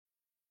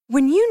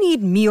When you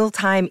need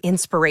mealtime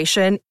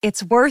inspiration,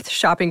 it's worth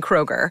shopping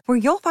Kroger, where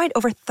you'll find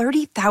over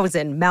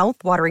 30,000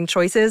 mouth-watering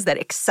choices that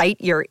excite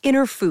your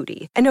inner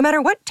foodie. And no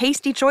matter what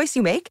tasty choice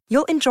you make,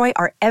 you'll enjoy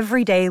our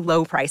everyday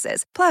low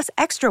prices, plus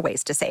extra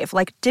ways to save,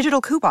 like digital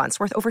coupons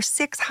worth over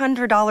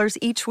 $600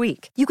 each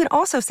week. You can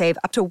also save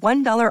up to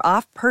 $1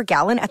 off per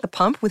gallon at the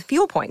pump with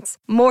fuel points.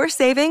 More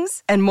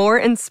savings and more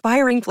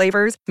inspiring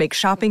flavors make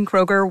shopping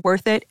Kroger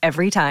worth it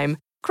every time.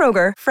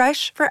 Kroger,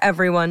 fresh for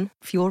everyone.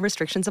 Fuel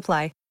restrictions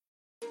apply.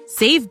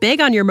 Save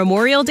big on your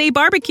Memorial Day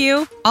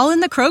barbecue, all in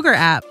the Kroger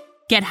app.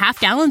 Get half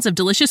gallons of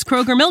delicious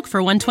Kroger milk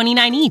for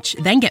 $1.29 each.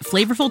 Then get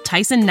flavorful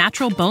Tyson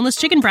natural boneless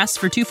chicken breasts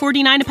for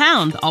 $2.49 a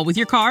pound, all with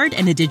your card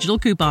and a digital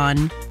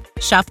coupon.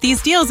 Shop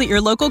these deals at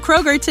your local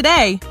Kroger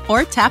today,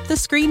 or tap the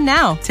screen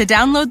now to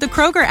download the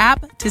Kroger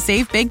app to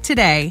save big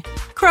today.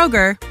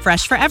 Kroger,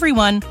 fresh for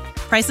everyone.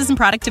 Prices and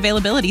product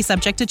availability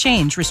subject to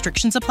change.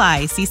 Restrictions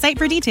apply. See site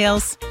for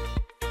details.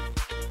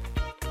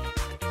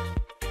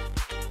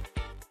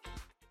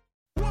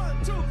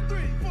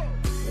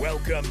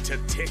 Welcome to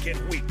Ticket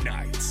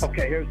Weeknights.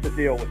 Okay, here's the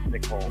deal with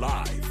Nicole.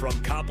 Live from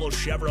Copple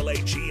Chevrolet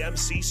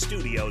GMC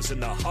Studios in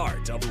the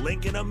heart of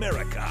Lincoln,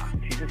 America.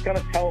 She's just going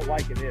to tell it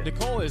like it is.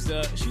 Nicole is,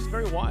 she's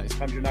very wise.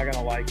 Sometimes you're not going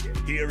to like it.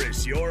 Here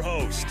is your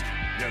host,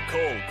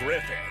 Nicole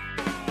Griffin.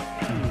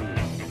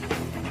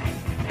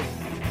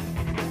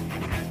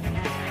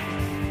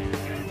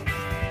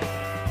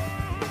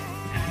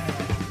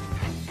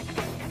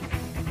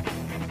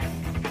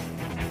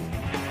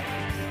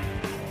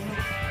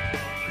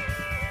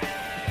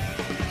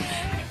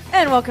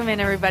 And welcome in,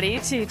 everybody,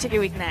 to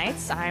Ticket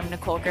Weeknights. I'm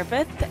Nicole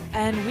Griffith,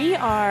 and we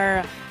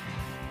are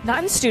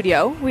not in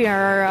studio. We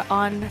are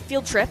on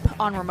field trip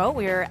on remote.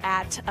 We are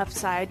at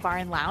Upside Bar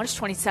and Lounge,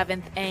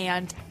 27th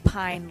and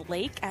Pine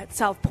Lake at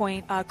South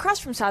Point, across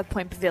from South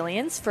Point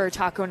Pavilions for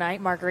taco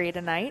night, margarita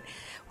night.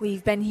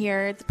 We've been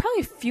here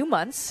probably a few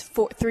months,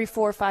 3,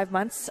 4, 5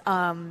 months.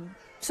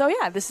 So,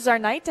 yeah, this is our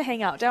night to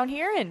hang out down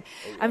here, and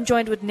I'm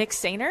joined with Nick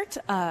Sainert.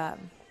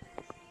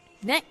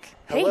 Nick,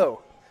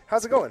 hello. Hey.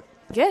 How's it going?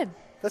 Good.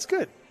 That's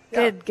good.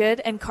 Yeah. Good.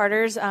 And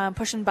Carter's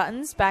pushing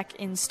buttons back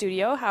in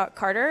studio.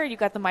 Carter, you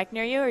got the mic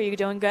near you? Are you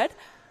doing good?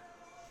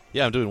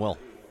 Yeah, I'm doing well.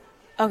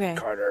 Okay.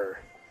 Carter.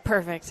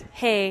 Perfect.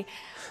 Hey,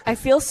 I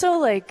feel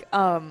so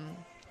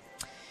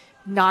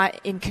not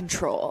in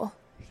control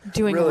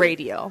doing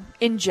radio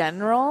in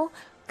general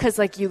because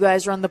you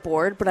guys run the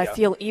board, but I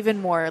feel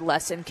even more or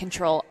less in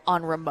control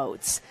on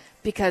remotes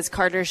because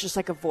Carter's just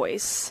like a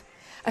voice.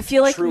 I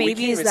feel like maybe we can't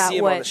even is that see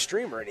him what on the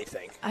stream or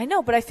anything. I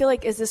know, but I feel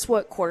like is this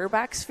what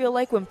quarterbacks feel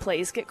like when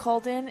plays get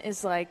called in?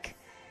 Is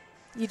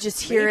you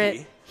just hear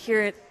it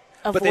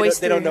a but voice.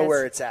 They don't know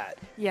where it's at.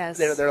 Yes,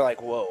 they're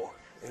like, whoa,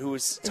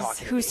 who's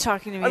talking? Who's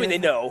talking to me? I mean, they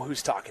know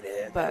who's talking to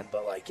him, but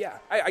I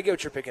get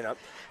what you're picking up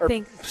or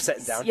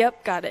setting down.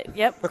 Yep, got it.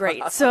 Yep,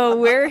 great. So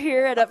we're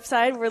here at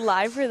Upside. We're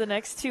live for the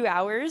next 2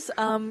 hours.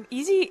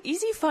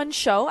 Easy, fun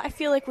show. I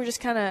feel like we're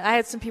just I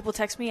had some people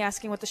text me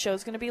asking what the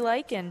show's going to be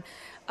like, and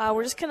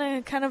we're just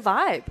going to kind of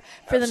vibe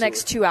for the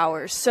next 2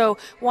 hours. So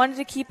wanted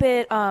to keep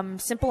it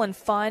simple and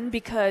fun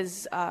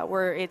because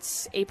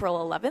it's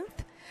April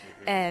 11th,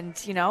 and,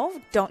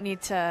 don't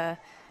need to... Are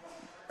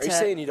you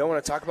saying you don't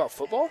want to talk about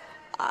football?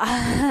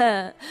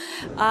 I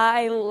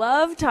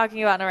love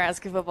talking about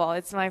Nebraska football.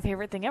 It's my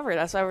favorite thing ever.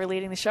 That's why we're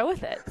leading the show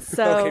with it.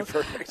 So, okay,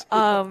 perfect.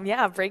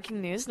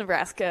 Breaking news: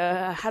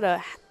 Nebraska had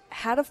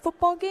a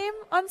football game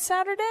on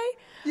Saturday.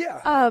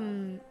 Yeah.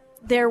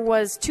 There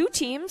was 2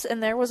 teams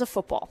and there was a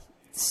football.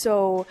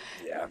 So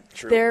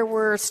true. There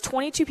were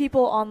 22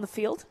 people on the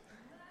field.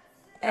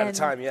 At a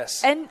time,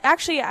 yes. And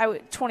actually,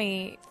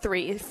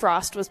 23.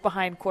 Frost was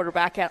behind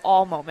quarterback at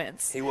all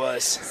moments. He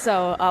was.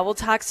 So we'll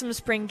talk some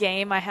spring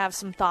game. I have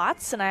some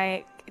thoughts, and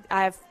I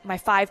have my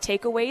 5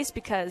 takeaways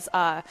because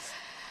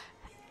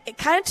it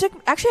kind of took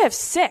 – actually, I have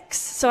 6.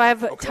 So I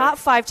have top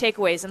 5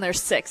 takeaways, and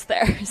there's 6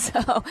 there.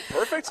 So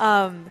perfect.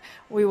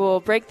 We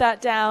will break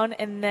that down,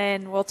 and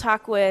then we'll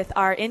talk with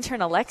our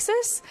intern,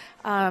 Alexis.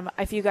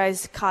 If you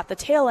guys caught the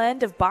tail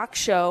end of Bach's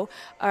show,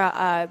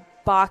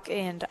 Bach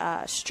and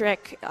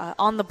Strick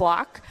on the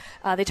block.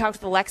 They talked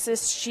with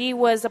Alexis. She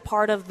was a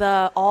part of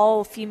the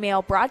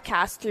all-female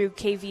broadcast through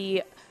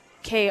KVRN.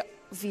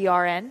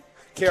 KRNU.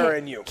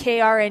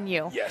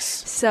 KRNU. Yes.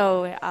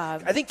 So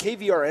I think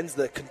KVRN's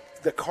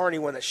the Carney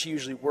one that she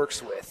usually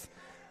works with,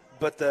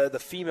 but the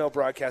female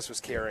broadcast was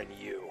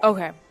KRNU.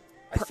 Okay.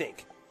 I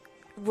think.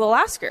 We'll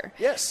ask her.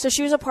 Yes. So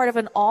she was a part of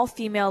an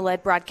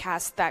all-female-led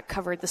broadcast that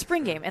covered the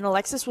spring game, and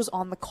Alexis was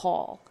on the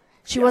call.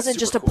 She wasn't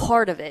just a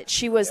part of it.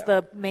 She was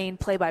the main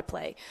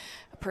play-by-play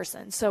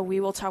person. So we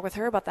will talk with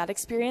her about that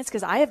experience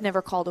because I have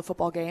never called a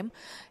football game.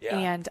 Yeah.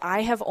 And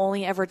I have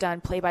only ever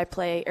done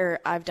play-by-play, or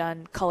I've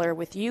done color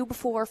with you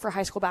before for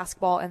high school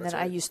basketball. And then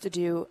I used to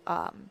do,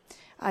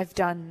 I've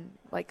done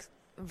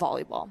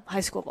volleyball,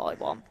 high school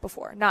volleyball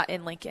before. Not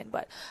in Lincoln,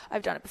 but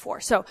I've done it before.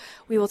 So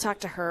we will talk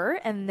to her,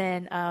 and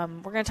then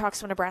we're going to talk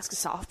some Nebraska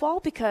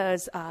softball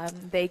because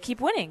they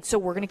keep winning. So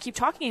we're going to keep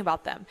talking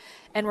about them.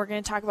 And we're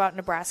going to talk about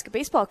Nebraska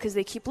baseball because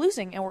they keep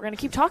losing, and we're going to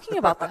keep talking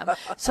about them.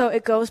 So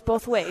it goes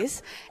both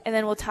ways. And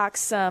then we'll talk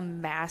some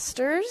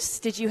Masters.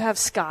 Did you have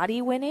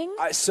Scotty winning?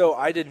 So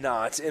I did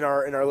not. In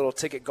our little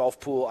ticket golf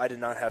pool, I did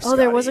not have Scotty. Oh,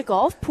 there was a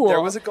golf pool.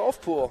 There was a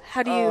golf pool.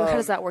 How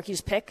does that work? You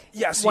just pick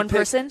one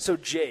person? So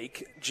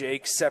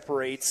Jake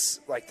separates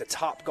like the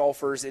top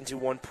golfers into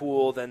one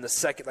pool, then the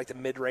second, like the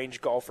mid-range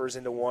golfers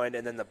into one,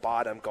 and then the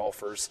bottom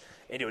golfers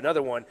into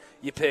another one.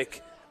 You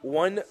pick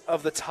one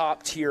of the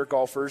top tier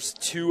golfers,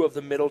 two of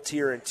the middle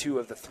tier, and two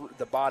of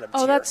the bottom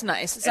tier. Oh, that's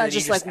nice. It's and not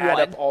just you like add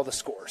one. up all the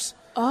scores.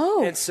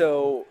 Oh. And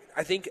so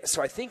I think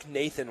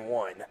Nathan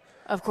won.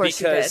 Of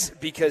course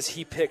because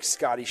he picked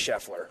Scotty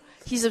Scheffler.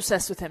 He's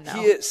obsessed with him now.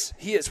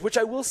 He is. Which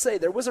I will say,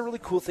 there was a really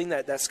cool thing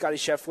that Scotty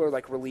Scheffler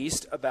like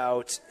released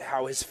about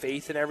how his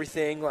faith and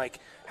everything, like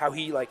how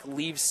he like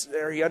leaves,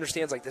 or he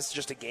understands like this is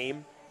just a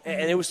game,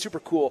 and it was super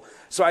cool.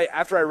 So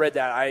after I read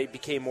that, I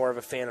became more of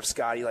a fan of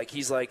Scotty. Like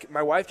he's like,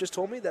 my wife just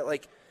told me that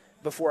like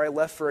before I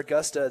left for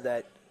Augusta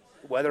that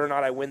whether or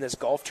not I win this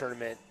golf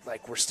tournament,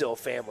 like we're still a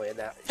family, and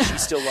that she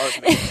still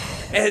loves me.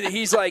 And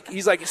he's like,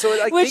 so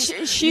like,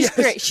 she's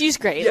great. She's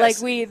great.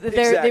 Yes, like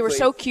exactly. they were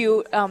so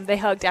cute. They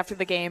hugged after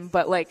the game,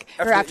 but like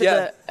after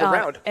the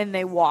round, and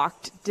they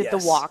did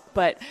the walk.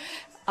 But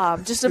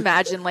just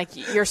imagine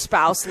like your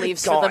spouse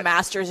leaves for the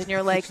Masters, and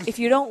you're like, if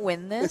you don't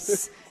win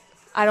this,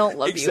 I don't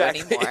love you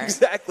anymore.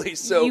 Exactly.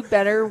 So you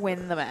better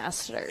win the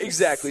Masters.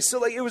 Exactly. So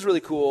like it was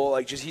really cool.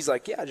 Like he's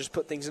like, just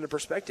put things into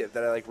perspective.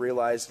 That I like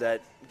realized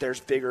that there's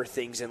bigger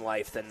things in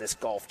life than this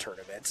golf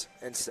tournament.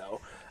 And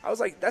so I was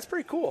like, that's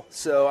pretty cool.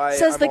 So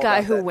says the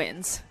guy who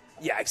wins.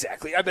 Yeah,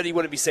 exactly. I bet he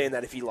wouldn't be saying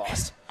that if he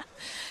lost.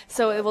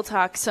 So we'll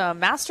talk some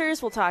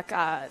Masters. We'll talk.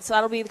 So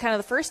that'll be kind of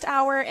the first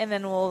hour, and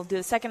then we'll do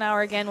the second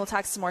hour again. We'll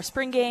talk some more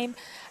spring game,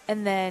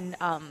 and then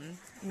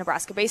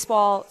Nebraska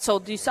baseball. So we'll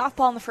do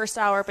softball in the first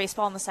hour,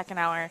 baseball in the second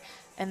hour,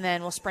 and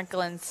then we'll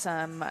sprinkle in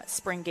some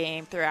spring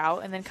game throughout,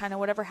 and then kind of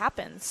whatever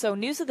happens. So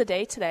news of the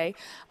day today,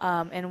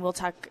 and we'll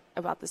talk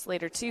about this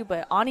later too,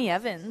 but Ani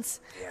Evans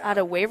out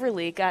of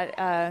Waverly got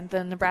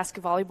the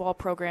Nebraska volleyball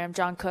program,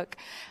 John Cook.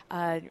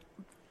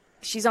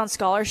 She's on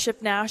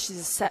scholarship now.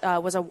 She's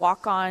was a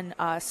walk-on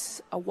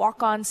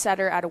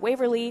setter out of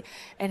Waverly,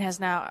 and has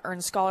now earned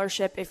a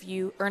scholarship. If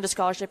you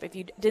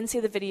didn't see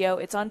the video,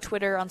 it's on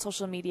Twitter, on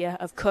social media,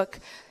 of Cook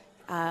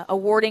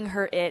awarding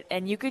her it,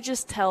 and you could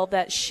just tell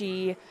that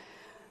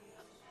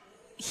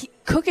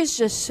Cook is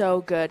just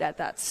so good at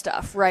that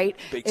stuff, right?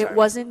 Big time. It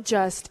wasn't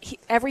just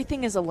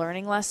everything is a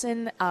learning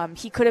lesson.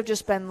 He could have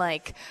just been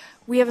like,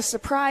 "We have a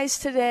surprise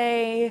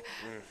today,"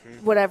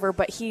 whatever,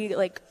 but he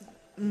like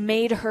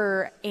made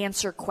her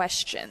answer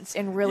questions,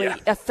 and really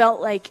I felt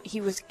like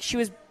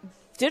she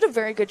did a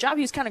very good job.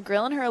 He was kind of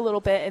grilling her a little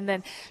bit, and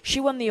then she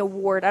won the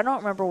award. I don't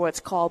remember what it's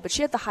called, but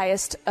she had the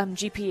highest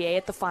GPA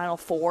at the Final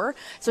Four,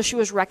 so she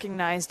was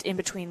recognized in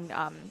between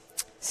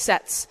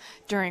sets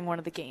during one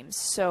of the games.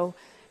 So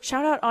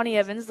shout out Ani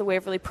Evans, the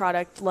Waverly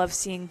product. Love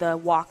seeing the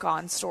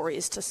walk-on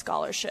stories to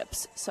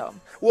scholarships. So.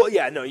 Well,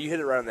 yeah, no, you hit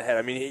it right on the head.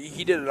 I mean,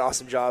 he did an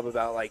awesome job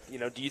about, like,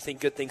 do you think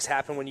good things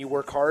happen when you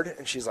work hard?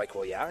 And she's like,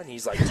 well, yeah. And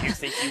he's like, do you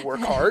think you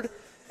work hard?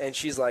 And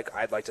she's like,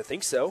 I'd like to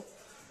think so.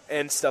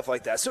 And stuff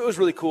like that. So it was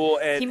really cool.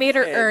 And he made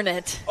her earn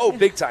it. Oh,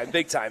 big time,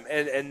 big time.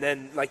 And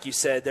then, like you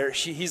said,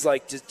 he's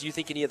like, do you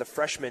think any of the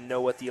freshmen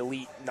know what the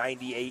Elite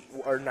 98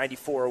 or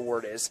 94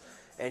 award is?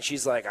 And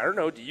she's like, I don't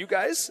know. Do you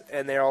guys?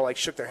 And they all, like,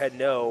 shook their head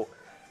no.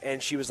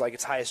 And she was like,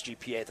 it's highest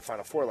GPA at the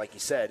Final Four, like you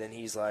said. And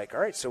he's like, all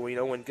right, so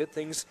when good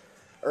things,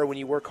 or when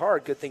you work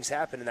hard, good things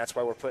happen, and that's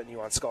why we're putting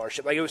you on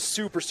scholarship. Like, it was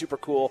super, super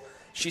cool.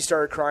 She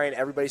started crying.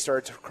 Everybody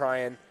started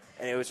crying,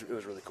 and it was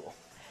really cool.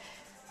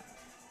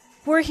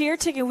 We're here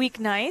taking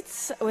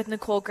weeknights with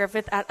Nicole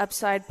Griffith at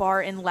Upside Bar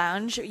and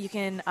Lounge. You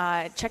can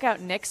check out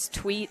Nick's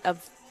tweet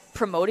of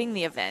promoting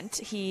the event.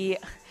 He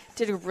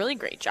did a really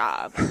great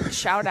job.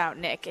 Shout out,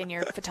 Nick, and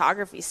your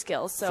photography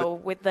skills. So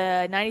with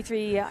the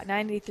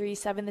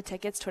 93.7 the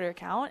tickets Twitter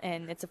account,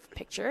 and it's a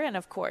picture, and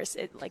of course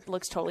it like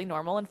looks totally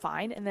normal and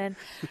fine. And then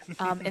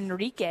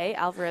Enrique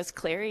Alvarez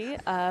Clary.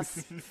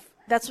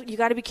 That's what you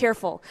got to be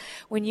careful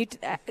when you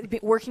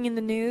working in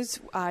the news.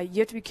 You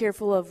have to be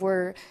careful of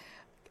where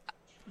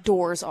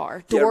doors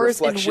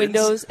and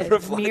windows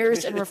and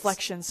mirrors and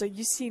reflections. So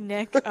you see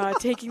Nick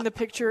taking the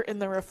picture in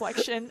the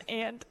reflection,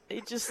 and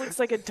it just looks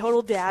like a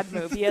total dad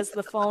move. He has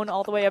the phone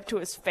all the way up to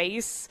his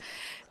face.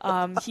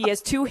 He has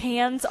two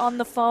hands on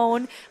the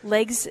phone,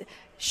 legs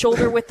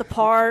shoulder width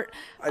apart,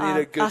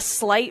 a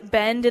slight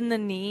bend in the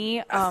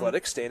knee.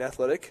 Staying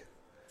athletic.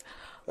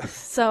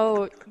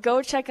 So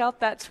go check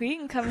out that tweet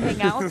and come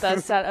hang out with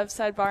us at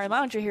Upside Bar and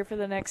Lounge. You're here for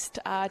the next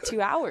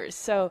 2 hours.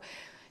 So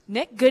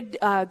Nick, good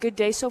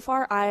day so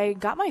far. I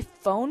got my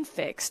phone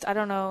fixed. I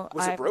don't know.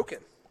 Was it broken?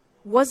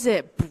 Was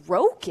it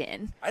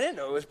broken? I didn't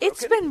know it was broken.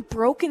 It's been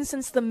broken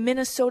since the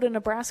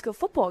Minnesota-Nebraska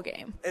football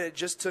game. And it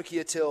just took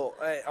you till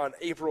on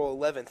April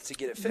 11th to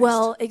get it fixed.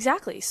 Well,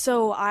 exactly.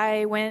 So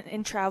I went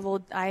and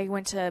traveled. I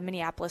went to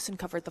Minneapolis and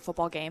covered the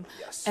football game.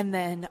 Yes. And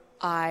then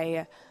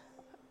I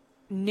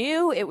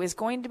knew it was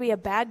going to be a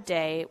bad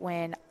day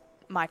when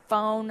my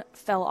phone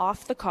fell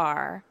off the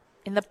car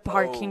in the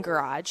parking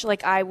garage.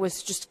 Like, I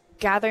was just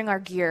gathering our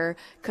gear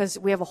because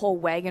we have a whole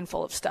wagon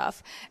full of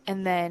stuff.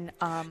 And then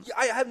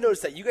I have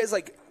noticed that you guys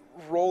like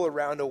roll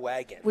around a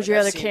wagon. Would you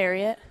rather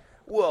carry it?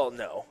 Well,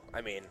 no.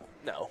 I mean,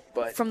 no.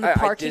 But from the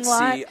parking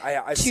lot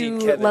I've to seen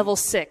Kevin, level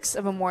 6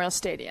 of Memorial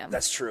Stadium.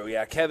 That's true.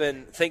 Yeah,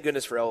 Kevin. Thank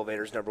goodness for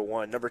elevators. Number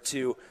one. Number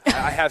two,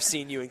 I have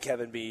seen you and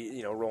Kevin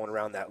be rolling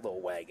around that little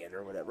wagon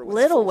or whatever.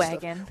 Little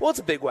wagon. Well, it's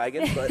a big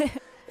wagon, but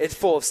it's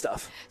full of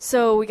stuff.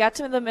 So we got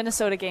to the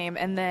Minnesota game,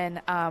 and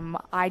then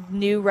I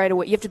knew right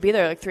away. You have to be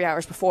there like 3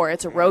 hours before.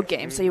 It's a road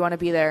game, so you want to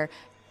be there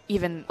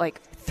even like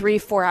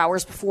 3-4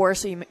 hours before,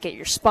 so you get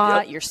your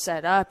spot, you're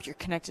set up, you're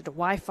connected to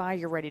Wi-Fi,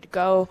 you're ready to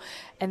go.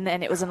 And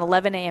then it was an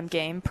 11 a.m.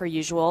 game per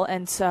usual.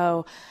 And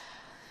so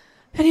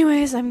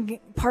anyways, I'm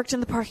parked in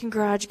the parking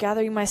garage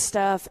gathering my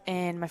stuff,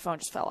 and my phone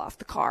just fell off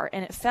the car,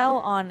 and it fell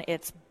on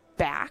its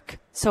back.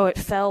 So it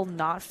fell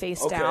not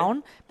face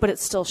down, but it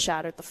still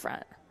shattered the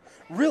front.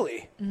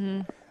 Really?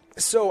 Mm-hmm.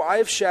 So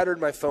I've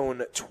shattered my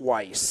phone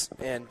twice,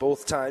 and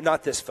both times,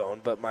 not this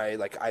phone, but my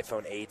like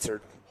iPhone 8s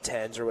or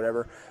 10s or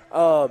whatever.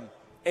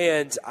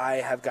 And I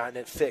have gotten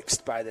it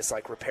fixed by this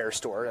like repair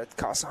store. It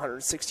costs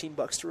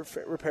 $116 to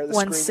repair the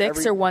screen.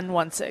 1.6 or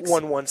 1.16?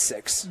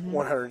 1.16,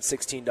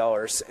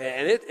 $116,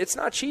 and it's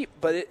not cheap,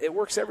 but it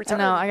works every time.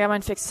 I know. I got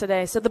mine fixed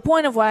today. So the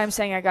point of why I'm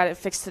saying I got it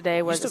fixed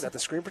today was you still got the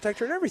screen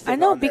protector and everything. I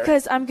know, on there.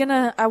 because I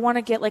want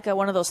to get like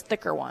one of those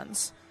thicker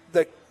ones.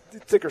 The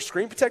thicker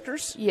screen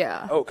protectors?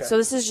 Yeah. Okay. So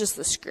this is just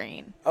the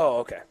screen. Oh,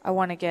 okay. I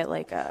want to get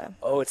like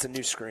it's a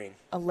new screen.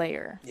 A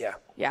layer. Yeah.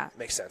 Yeah.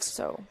 Makes sense.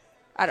 So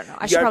I don't know.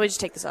 I should probably just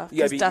take this off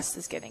because dust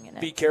is getting in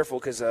it. Be careful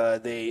because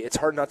it's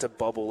hard not to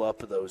bubble up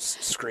those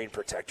screen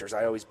protectors.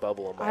 I always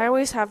bubble them up. I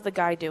always have the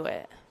guy do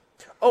it.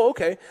 Oh,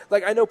 okay.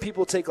 Like I know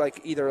people take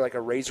like either like a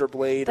razor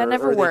blade that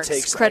never or works.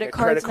 They take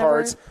credit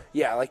cards.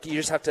 Yeah, like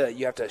you have to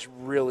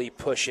really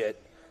push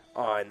it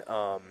on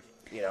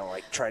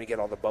like trying to get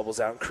all the bubbles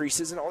out and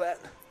creases and all that.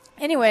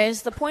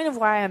 Anyways, the point of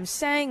why I'm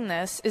saying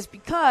this is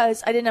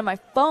because I didn't have my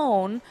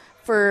phone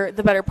for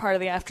the better part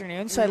of the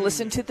afternoon, so I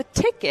listened to the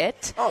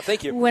ticket. Oh,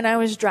 thank you. When I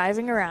was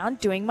driving around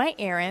doing my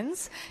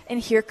errands, and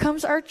here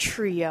comes our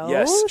trio.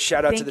 Yes,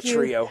 shout out to the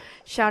trio.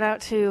 Shout out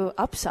to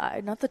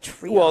Upside, not the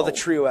trio. Well, the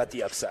trio at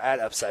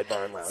Upside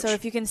Bar and Lounge. So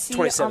if you can see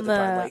on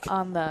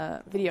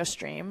the video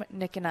stream,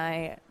 Nick and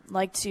I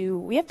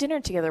we have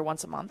dinner together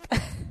once a month.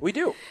 We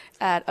do.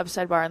 At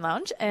Upside Bar and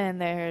Lounge, and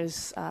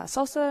there's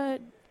salsa,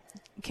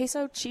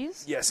 queso,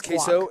 cheese? Yes,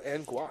 queso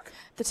and guac.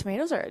 The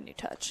tomatoes are a new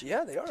touch.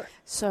 Yeah, they are.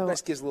 So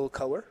nice, gives a little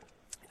color.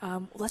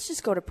 Let's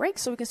just go to break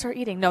so we can start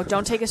eating. No,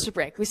 don't take us to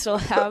break. We still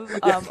have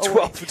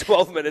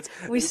 12 minutes.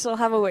 We still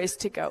have a ways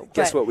to go.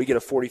 Guess what? We get a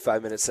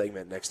 45-minute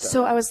segment next time.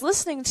 So I was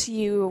listening to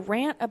you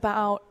rant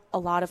about a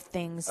lot of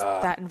things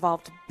that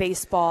involved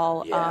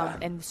baseball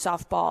and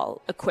softball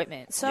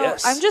equipment. So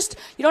I'm just,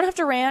 you don't have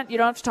to rant, you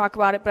don't have to talk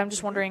about it, but I'm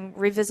just wondering,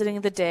 revisiting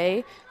the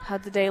day,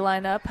 how'd the day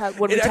line up?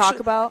 What did we talk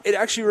about? It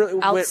actually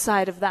really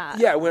outside of that.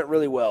 Yeah, it went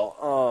really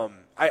well.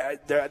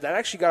 That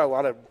actually got a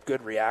lot of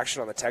good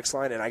reaction on the text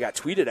line, and I got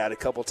tweeted at a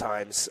couple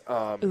times.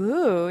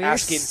 Ooh, you're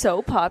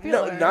so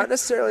popular. No, not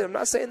necessarily. I'm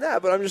not saying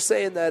that, but I'm just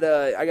saying that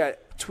I got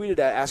tweeted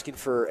at asking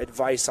for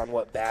advice on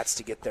what bats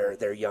to get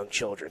their young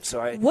children.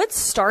 So what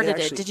started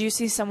it? Did you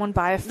see someone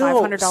buy a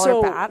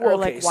 $500 bat, or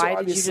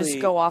why did you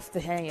just go off the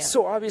hand?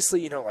 So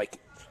obviously,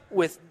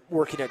 with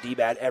working at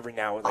DBAT every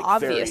now and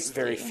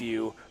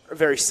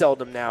very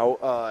seldom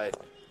now.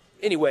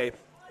 Anyway,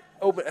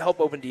 help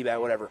open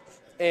DBAT, whatever.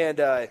 And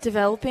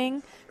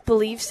developing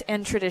beliefs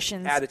and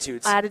traditions,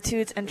 attitudes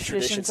and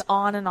traditions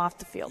on and off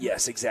the field.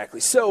 Yes,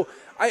 exactly. So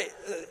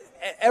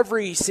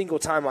every single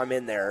time I'm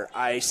in there,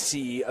 I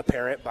see a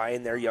parent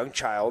buying their young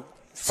child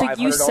 $500 So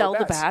you sell bats.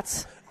 the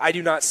bats? I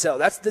do not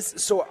sell.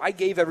 So I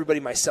gave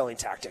everybody my selling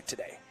tactic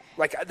today.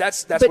 Like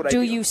that's but what I do. But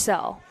do you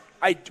sell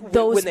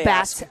those when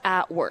bats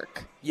at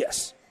work?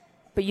 Yes.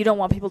 But you don't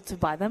want people to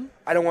buy them?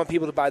 I don't want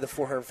people to buy the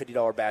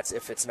 $450 bats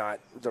if it's not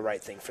the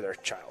right thing for their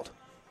child.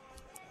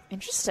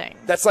 Interesting.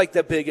 That's like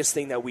the biggest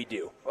thing that we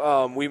do.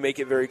 We make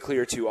it very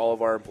clear to all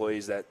of our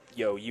employees that,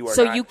 you are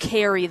So not, you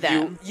carry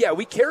them.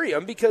 we carry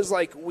them because,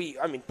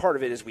 part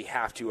of it is we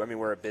have to. I mean,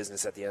 we're a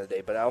business at the end of the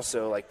day. But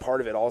also, part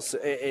of it also,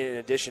 in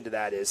addition to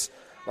that is,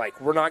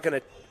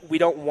 we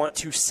don't want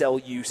to sell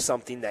you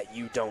something that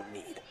you don't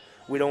need.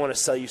 We don't want to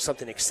sell you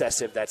something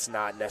excessive that's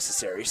not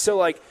necessary.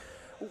 So, I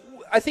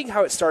think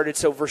how it started,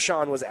 so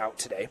Vershawn was out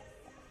today.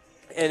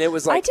 And it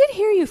was I did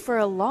hear you for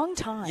a long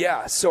time.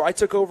 Yeah, so I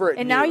took over at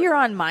And now you're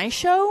on my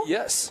show?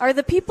 Yes. Are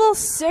the people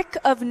sick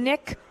of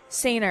Nick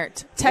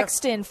Sainert?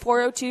 Text in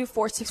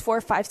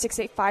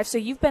 402-464-5685. So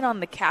you've been on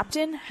the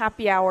Captain,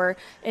 Happy Hour,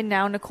 and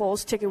now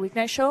Nicole's Ticket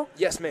Weeknight Show?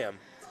 Yes, ma'am.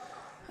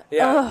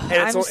 Yeah, Ugh,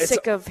 I'm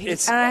sick of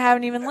heat, and I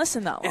haven't even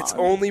listened that long. It's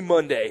only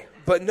Monday,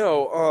 but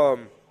no.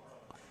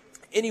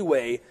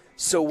 Anyway,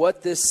 so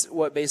what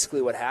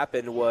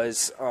happened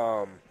was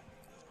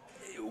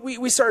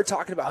we started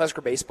talking about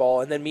Husker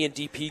baseball, and then me and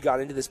DP got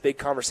into this big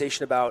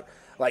conversation about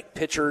like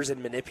pitchers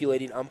and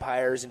manipulating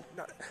umpires, and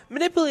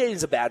manipulating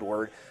is a bad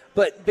word,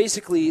 but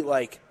basically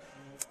like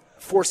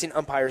forcing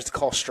umpires to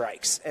call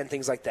strikes and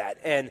things like that.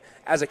 And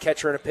as a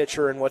catcher and a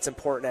pitcher, and what's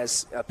important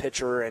as a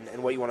pitcher,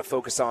 and what you want to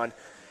focus on.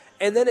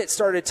 And then it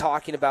started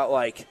talking about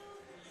like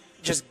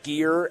just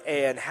gear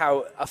and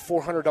how a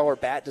 $400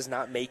 bat does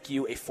not make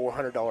you a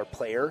 $400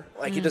 player.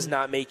 Like it does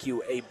not make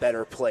you a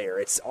better player.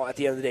 It's at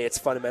the end of the day, it's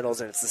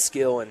fundamentals and it's the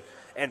skill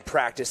and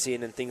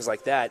practicing and things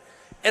like that.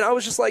 And I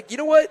was just like, you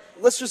know what?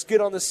 Let's just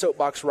get on this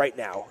soapbox right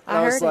now. And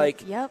I was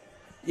like, yep.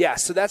 Yeah,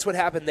 so that's what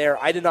happened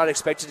there. I did not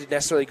expect it to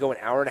necessarily go an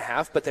hour and a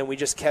half, but then we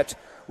kept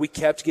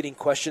getting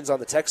questions on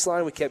the text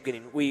line. We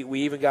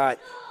even got,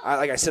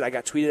 like I said, I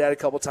got tweeted at a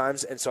couple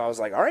times, and so I was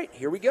like, all right,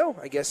 here we go.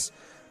 I guess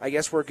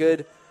we're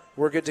good.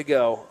 We're good to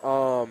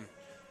go.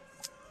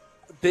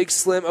 Big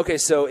Slim. Okay,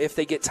 so if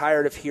they get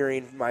tired of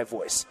hearing my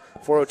voice,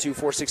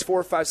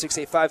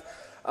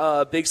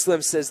 402-464-5685. Big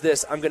Slim says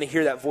this: I'm going to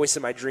hear that voice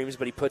in my dreams,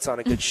 but he puts on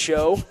a good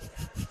show.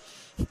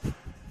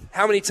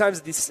 How many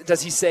times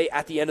does he say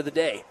at the end of the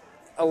day?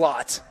 A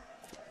lot.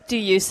 Do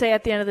you say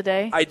at the end of the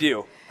day? I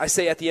do. I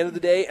say at the end of the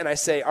day, and I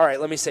say, all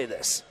right, let me say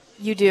this.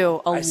 You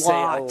do. I say a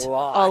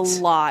lot. A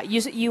lot.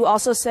 You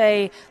also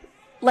say,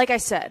 like I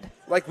said.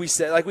 Like we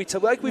said, like we've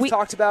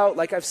talked about,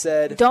 like I've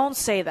said. Don't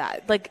say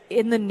that. Like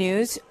in the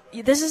news,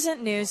 this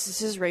isn't news,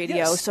 this is radio,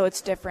 yes. So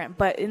it's different.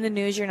 But in the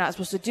news, you're not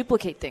supposed to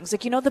duplicate things.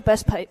 Like, the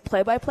best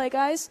play-by-play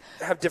guys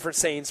have different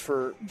sayings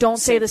for don't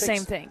say the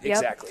same thing. Yep.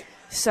 Exactly.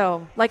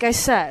 So, like I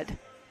said,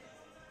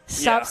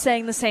 stop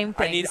saying the same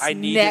things. I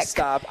need to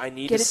stop. I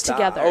need to stop.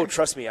 Get it together. Oh,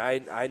 trust me,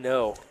 I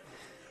know.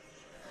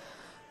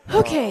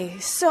 Okay,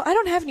 so I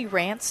don't have any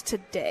rants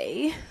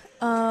today.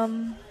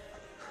 No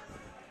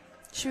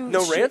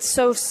rants?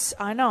 So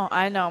I know.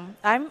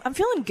 I'm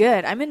feeling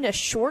good. I'm in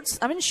short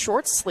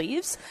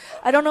sleeves.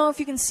 I don't know if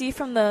you can see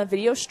from the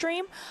video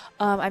stream.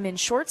 I'm in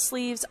short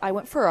sleeves. I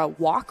went for a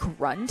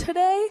run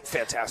today.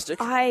 Fantastic.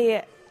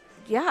 I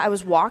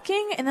was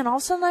walking, and then all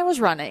of a sudden I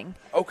was running.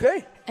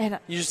 Okay. And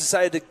you just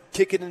decided to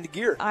kick it into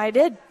gear. I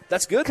did.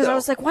 That's good, because I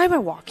was like, why am I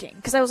walking?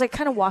 Because I was like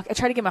kind of I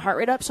tried to get my heart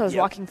rate up, so I was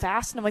walking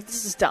fast, and I'm like,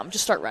 this is dumb.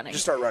 Just start running.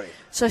 So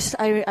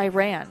I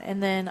ran,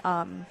 and then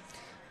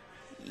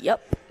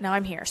now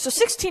I'm here. So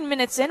 16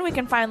 minutes in, we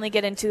can finally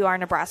get into our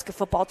Nebraska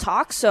football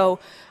talk. So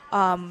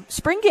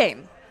spring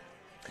game.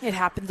 It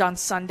happened on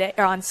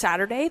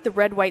Saturday, the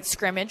red-white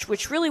scrimmage,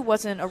 which really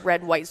wasn't a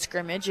red-white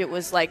scrimmage. It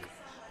was like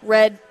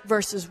red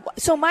versus white.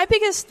 So my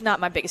biggest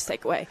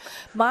takeaway,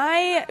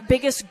 my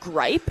biggest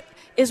gripe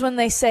is when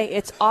they say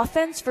it's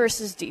offense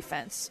versus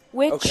defense,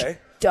 which,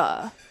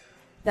 duh,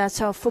 that's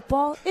how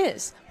football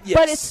is. Yes.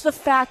 But it's the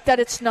fact that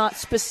it's not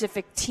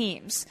specific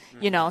teams,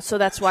 so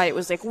that's why it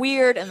was like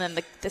weird. And then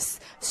the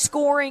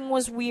scoring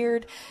was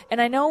weird.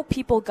 And I know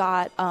people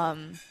got,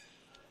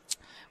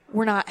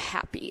 we're not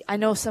happy. I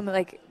know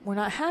we're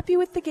not happy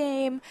with the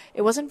game.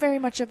 It wasn't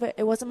much of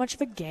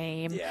a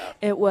game. Yeah.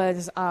 It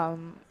was,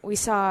 we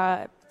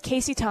saw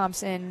Casey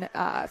Thompson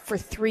for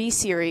 3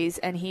 series,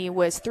 and he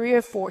was 3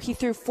 or 4. He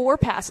threw 4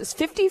 passes.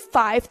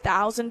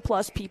 55,000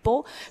 plus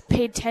people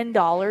paid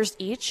 $10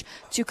 each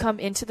to come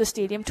into the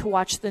stadium to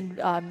watch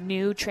the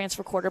new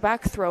transfer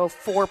quarterback throw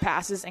 4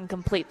 passes and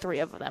complete 3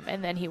 of them,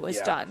 and then he was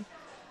done.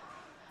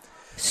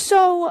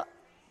 So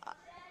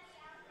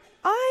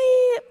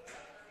I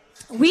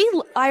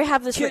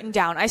have this written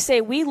down. I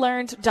say we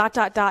learned ...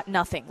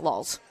 nothing,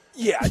 lols.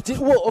 Yeah.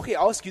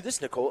 I'll ask you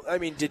this, Nicole. I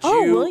mean,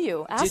 will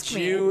you? Ask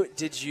me.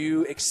 Did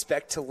you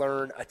expect to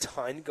learn a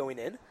ton going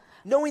in?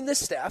 Knowing this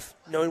staff,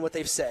 knowing what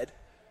they've said,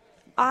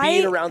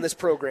 being around this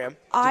program,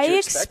 I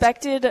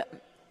expected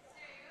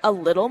a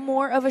little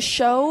more of a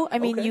show. I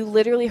mean, you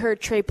literally heard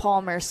Trey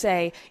Palmer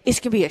say, it's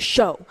going to be a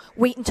show.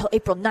 Wait until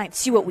April 9th,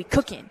 see what we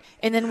cooking.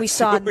 And then we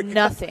saw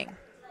nothing.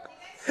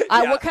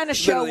 What kind of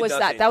show was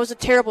that? That was a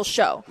terrible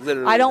show.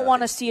 I don't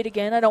want to see it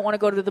again. I don't want to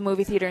go to the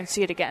movie theater and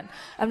see it again.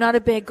 I'm not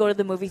a big go to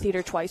the movie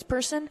theater twice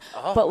person,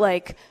 but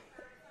like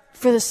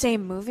for the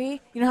same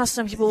movie, you know how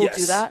some people will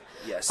do that?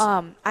 Yes.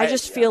 I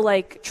just feel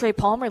like Trey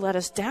Palmer let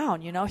us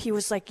down, He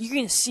was like, you're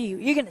going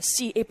to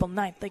see April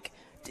 9th. Like,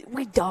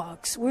 we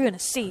dogs. We're going to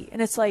see.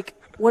 And it's like,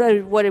 what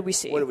did we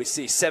see? What did we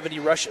see? 70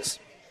 rushes.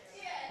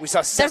 We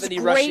saw 70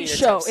 rushing attempts. That's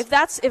a great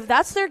show. If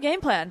that's their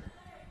game plan.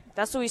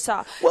 That's what we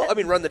saw. Well, I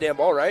mean, run the damn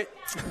ball, right?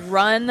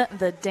 Run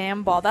the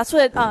damn ball. That's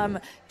what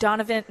Dominic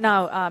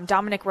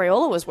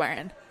Raiola was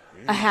wearing,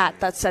 a hat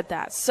that said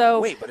that.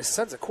 So wait, but his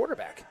son's a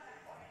quarterback.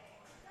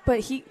 But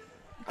he.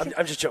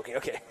 I'm just joking.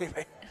 Okay.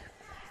 Anyway.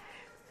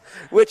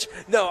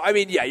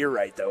 You're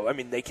right, though. I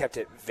mean, they kept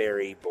it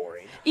very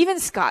boring. Even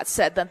Scott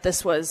said that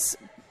this was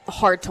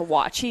hard to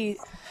watch. You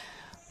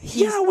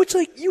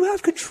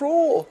have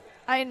control.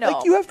 I know.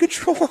 Like, you have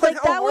control on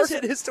how hard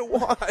it is to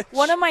watch.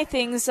 One of my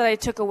things that I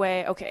took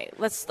away,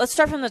 let's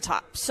start from the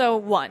top. So,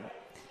 1,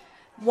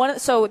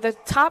 So the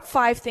top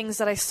 5 things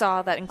that I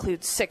saw that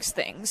include 6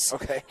 things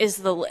is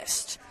the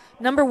list.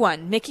 Number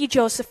 1, Mickey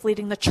Joseph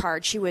leading the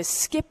charge. He was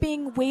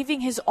skipping,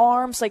 waving his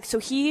arms. So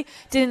he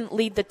didn't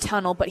lead the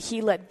tunnel, but he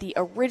led the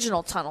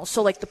original tunnel.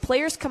 So, the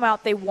players come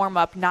out, they warm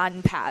up, not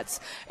in pads.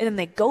 And then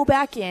they go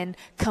back in,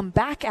 come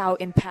back out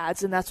in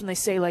pads, and that's when they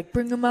say,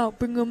 bring them out,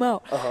 bring them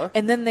out.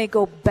 And then they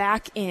go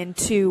back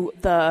into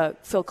the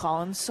Phil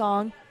Collins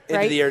song,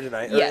 right? Into the Air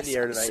Tonight. Yes. In the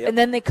Air Tonight, yep. And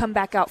then they come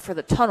back out for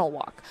the tunnel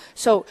walk.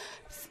 So,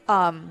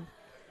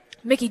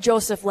 Mickey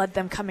Joseph led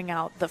them coming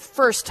out the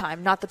first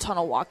time, not the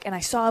tunnel walk. And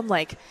I saw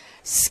him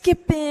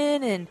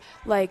skipping and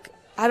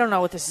I don't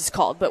know what this is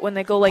called, but when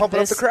they go pumping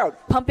this, up the crowd.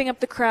 Pumping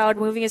up the crowd,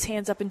 moving his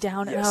hands up and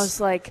down. Yes. And I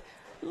was like,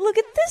 look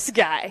at this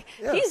guy.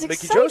 Yeah, He's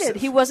Mickey excited. Joseph.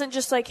 He wasn't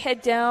just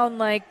head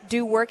down,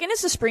 do work. And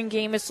it's a spring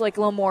game. It's a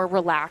little more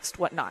relaxed,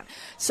 whatnot.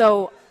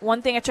 So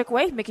one thing I took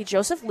away, Mickey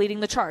Joseph leading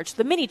the charge.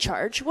 The mini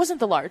charge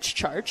wasn't the large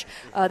charge.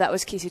 That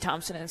was Casey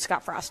Thompson and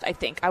Scott Frost, I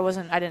think. I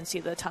didn't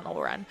see the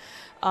tunnel run.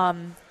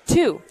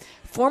 2,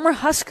 former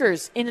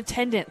Huskers in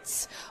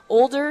attendance.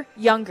 Older,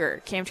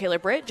 younger. Cam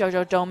Taylor-Britt,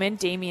 JoJo Doman,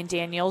 Damian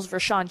Daniels,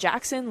 Vershawn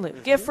Jackson,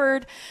 Luke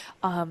Gifford.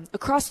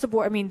 Across the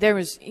board,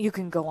 you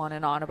can go on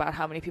and on about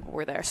how many people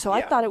were there. So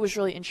I thought it was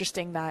really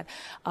interesting that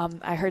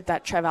I heard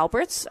that Trev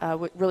Alberts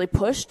really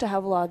pushed to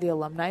have a lot of the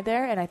alumni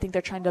there, and I think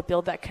they're trying to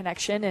build that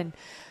connection. And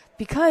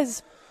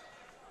because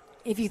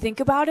if you think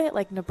about it,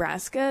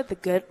 Nebraska,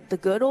 the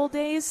good old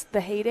days, the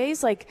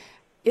heydays,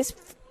 it's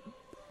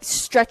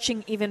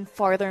stretching even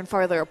farther and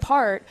farther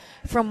apart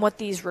from what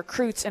these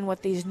recruits and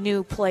what these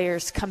new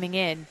players coming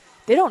in,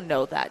 they don't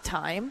know that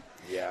time.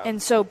 Yeah. And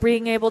so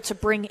being able to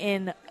bring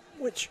in...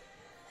 Which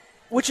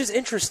is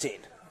interesting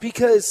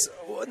because,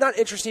 not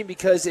interesting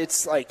because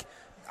it's I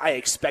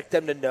expect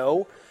them to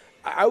know.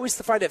 I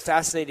always find it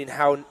fascinating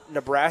how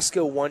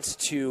Nebraska wants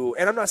to,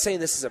 and I'm not saying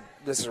this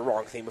is a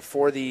wrong thing.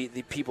 Before the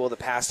people of the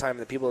past time and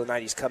the people of the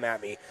 90s come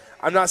at me,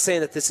 I'm not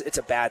saying that it's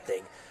a bad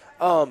thing.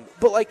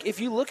 But if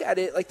you look at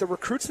it, the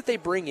recruits that they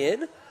bring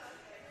in,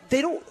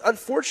 they don't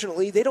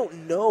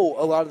know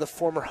a lot of the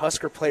former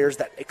Husker players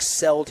that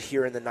excelled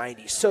here in the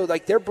 90s. So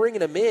they're bringing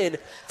them in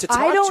to talk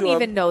to them. I don't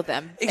even know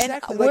them. Exactly. And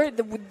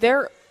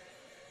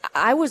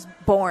I was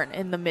born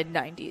in the mid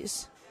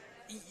 90s.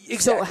 Exactly.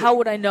 So how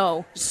would I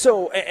know?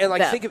 So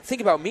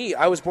think about me.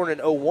 I was born in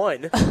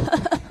 01.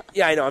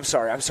 Yeah, I know. I'm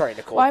sorry,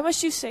 Nicole. Why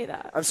must you say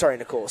that? I'm sorry,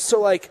 Nicole.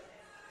 So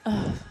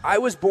I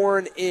was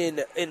born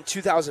in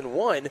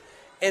 2001.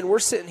 And we're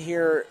sitting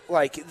here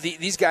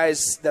these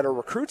guys that are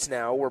recruits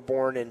now were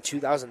born in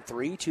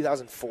 2003,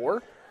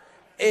 2004,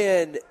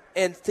 and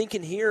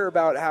thinking here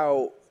about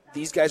how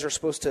these guys are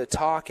supposed to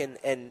talk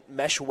and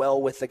mesh well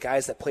with the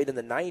guys that played in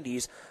the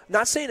 90s.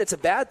 Not saying it's a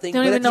bad thing,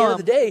 but at the end of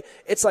the day,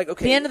 it's okay. At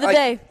the end of the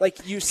day,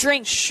 you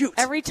drink. Shoot.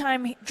 Every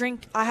time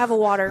drink, I have a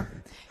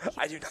water.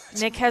 I do not.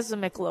 Nick has the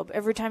Michelob.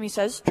 Every time he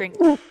says drink.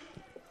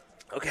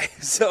 Okay,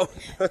 so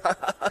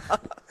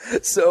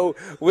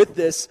with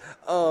this.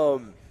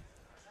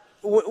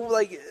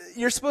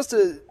 You're supposed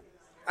to.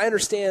 I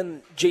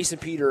understand Jason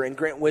Peter and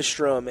Grant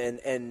Wistrom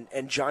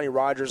and Johnny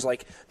Rogers,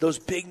 those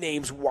big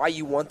names, why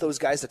you want those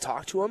guys to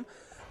talk to them.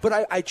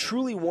 But I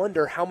truly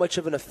wonder how much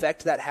of an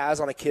effect that has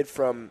on a kid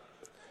from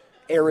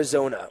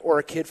Arizona or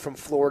a kid from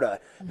Florida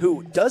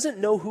who doesn't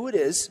know who it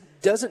is,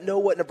 doesn't know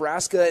what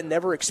Nebraska and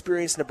never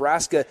experienced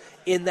Nebraska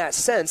in that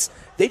sense.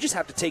 They just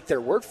have to take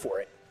their word for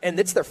it. And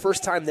it's their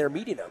first time they're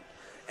meeting them.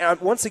 And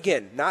once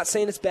again, not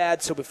saying it's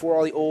bad, so before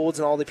all the olds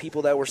and all the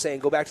people that were saying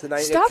go back to the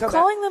 90s. Stop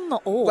calling them the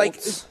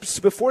olds.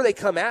 Before they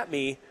come at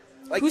me.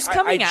 Who's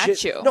coming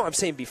at you? No, I'm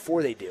saying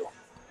before they do.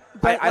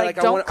 But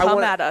don't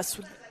come at us.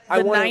 The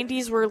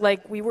 90s were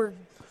we were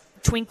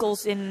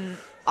twinkles in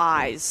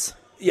eyes.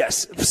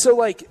 Yes.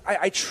 So,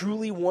 I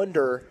truly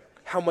wonder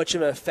how much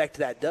of an effect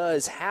that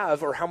does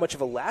have or how much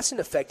of a lasting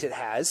effect it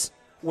has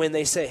when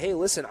they say, hey,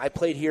 listen, I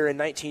played here in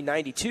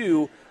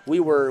 1992. We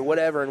were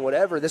whatever and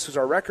whatever. This was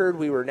our record.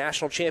 We were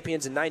national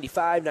champions in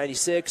 95,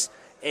 96.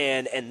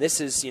 And this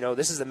is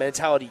the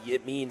mentality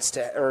it means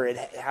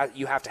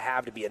you have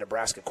to be a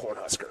Nebraska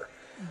Cornhusker.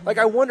 Mm-hmm.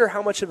 I wonder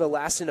how much of a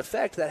lasting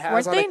effect that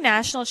has. Weren't they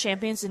national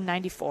champions in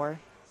 94?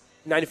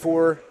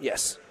 94,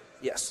 yes.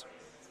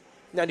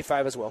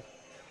 95 as well.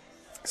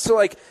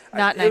 So,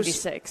 not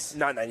 96.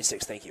 Not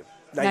 96, thank you.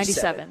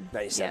 97.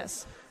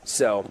 Yes.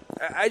 So,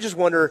 I just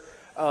wonder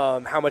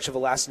how much of a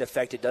lasting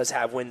effect it does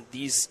have when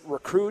these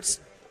recruits,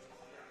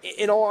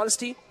 in all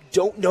honesty,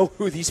 don't know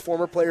who these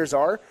former players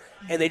are,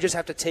 and they just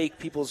have to take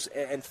people's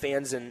and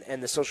fans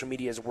and the social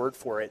media's word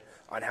for it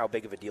on how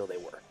big of a deal they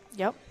were.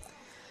 Yep.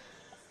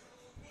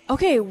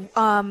 Okay, we're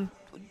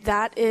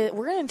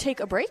going to take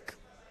a break.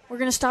 We're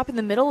going to stop in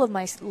the middle of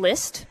my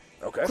list.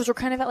 Okay. Because we're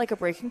kind of at a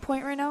breaking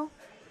point right now.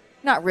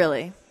 Not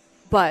really,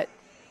 but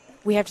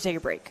we have to take a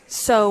break.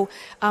 So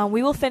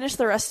we will finish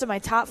the rest of my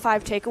top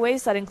 5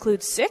 takeaways. That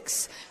includes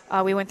 6.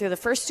 We went through the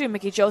first 2,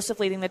 Mickey Joseph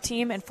leading the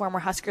team and former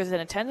Huskers in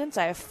attendance.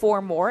 I have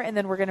 4 more, and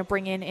then we're going to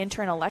bring in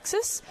intern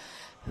Alexis,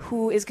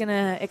 who is going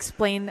to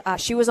explain.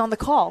 She was on the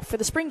call for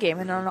the spring game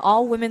and on an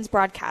all-women's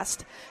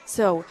broadcast.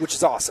 Which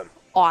is awesome.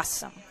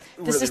 Awesome.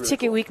 This is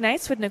Ticket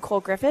Weeknights with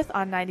Nicole Griffith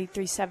on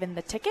 93.7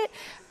 The Ticket,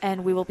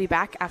 and we will be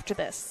back after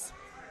this.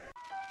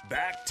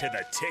 Back to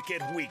the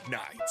Ticket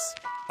Weeknights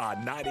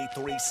on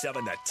 93.7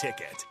 The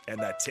Ticket and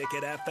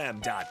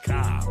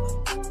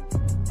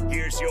theticketfm.com.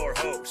 Here's your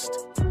host,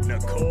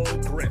 Nicole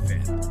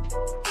Griffith.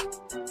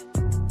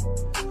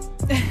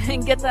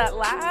 And get that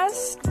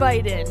last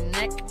bite in,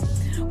 Nick.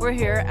 We're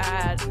here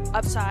at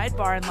Upside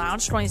Bar and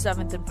Lounge,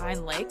 27th and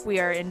Pine Lake. We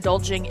are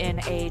indulging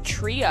in a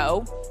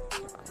trio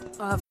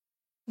of...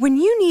 When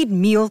you need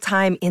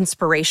mealtime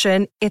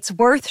inspiration, it's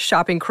worth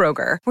shopping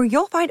Kroger, where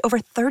you'll find over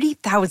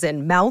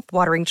 30,000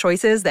 mouth-watering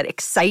choices that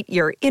excite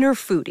your inner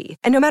foodie.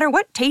 And no matter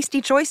what tasty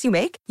choice you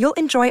make, you'll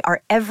enjoy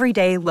our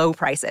everyday low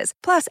prices,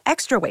 plus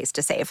extra ways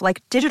to save,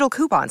 like digital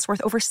coupons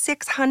worth over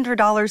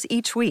 $600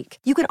 each week.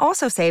 You can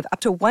also save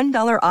up to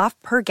 $1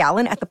 off per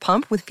gallon at the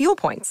pump with fuel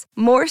points.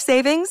 More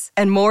savings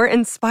and more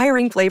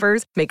inspiring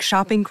flavors make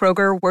shopping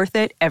Kroger worth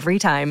it every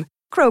time.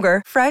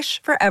 Kroger,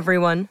 fresh for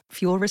everyone.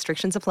 Fuel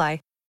restrictions apply.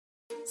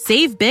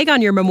 Save big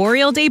on your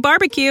Memorial Day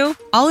barbecue,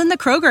 all in the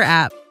Kroger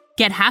app.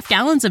 Get half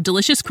gallons of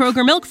delicious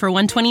Kroger milk for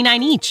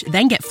 $1.29 each.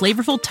 Then get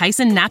flavorful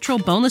Tyson natural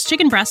boneless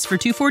chicken breasts for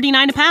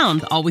 $2.49 a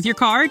pound, all with your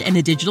card and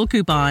a digital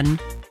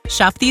coupon.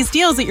 Shop these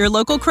deals at your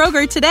local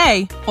Kroger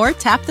today, or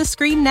tap the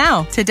screen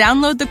now to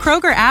download the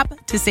Kroger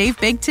app to save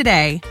big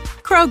today.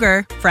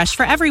 Kroger, fresh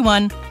for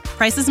everyone.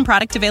 Prices and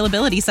product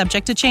availability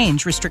subject to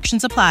change.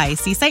 Restrictions apply.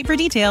 See site for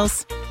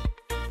details.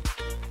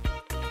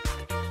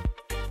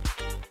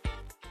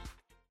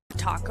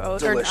 Tacos,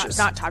 Delicious.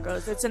 or not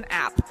tacos. It's an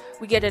app.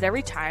 We get it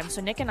every time.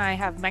 So Nick and I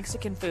have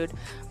Mexican food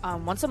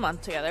once a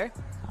month together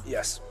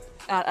Yes.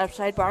 at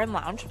Upside Bar and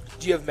Lounge.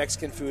 Do you have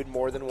Mexican food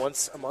more than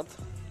once a month?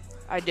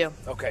 I do.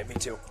 Okay, me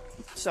too.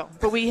 So,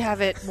 but we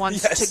have it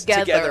once Yes,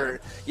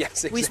 together. Yes,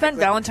 exactly. We spent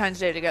Valentine's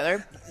Day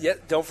together. Yeah,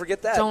 don't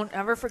forget that. Don't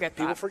ever forget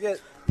that. People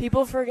forget.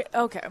 People forget.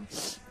 Okay.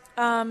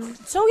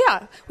 So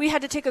yeah, we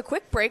had to take a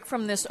quick break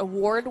from this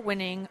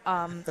award-winning,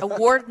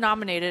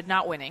 award-nominated,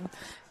 not winning,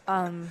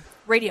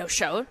 radio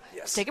show.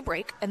 Yes. Take a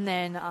break and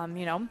then,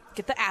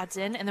 get the ads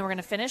in, and then we're going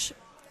to finish.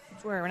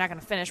 We're not going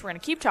to finish. We're going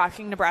to keep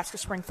talking Nebraska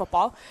spring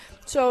football.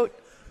 So,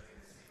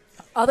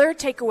 other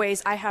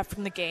takeaways I have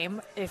from the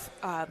game,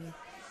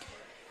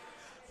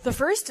 the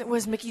first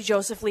was Mickey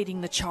Joseph leading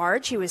the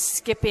charge. He was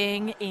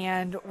skipping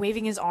and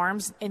waving his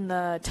arms in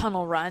the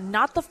tunnel run,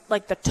 not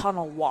the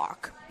tunnel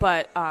walk,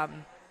 but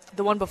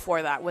the one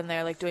before that when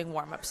they're doing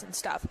warm-ups and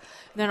stuff.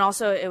 And then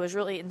also it was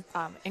really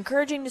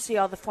encouraging to see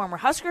all the former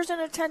Huskers in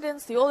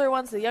attendance, the older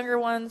ones, the younger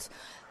ones,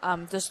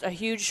 just a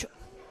huge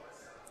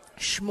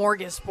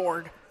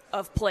smorgasbord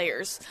of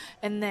players.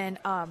 And then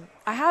I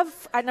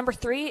have at number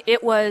 3,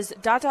 it was ...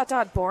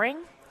 boring,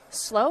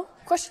 slow, ?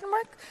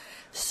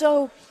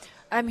 So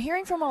I'm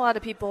hearing from a lot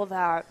of people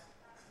that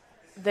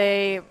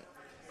they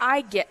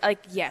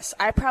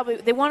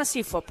want to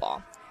see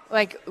football.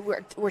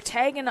 We're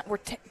tagging, we're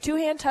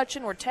two-hand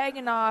touching, we're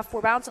tagging off,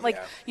 we're bouncing.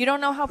 You don't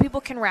know how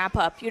people can wrap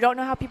up. You don't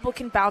know how people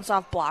can bounce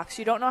off blocks.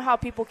 You don't know how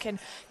people can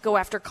go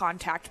after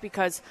contact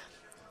because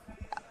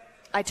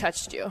I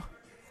touched you.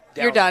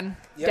 Down. You're done.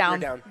 Yep, Down.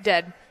 you're down.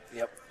 Dead.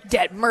 Yep.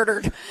 Dead.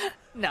 Murdered.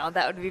 No,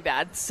 that would be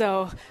bad.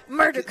 So,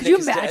 murdered. Could you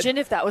imagine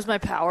if that was my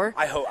power?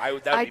 I hope. That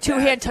would be bad.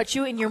 two-hand touch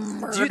you and you're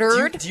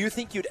murdered. Do you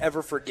think you'd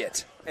ever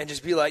forget and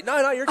just be like,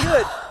 no, you're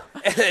good,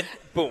 and then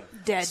boom,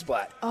 dead,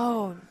 splat.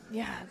 Oh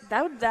yeah,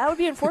 that would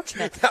be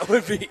unfortunate. That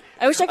would be.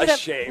 I wish I could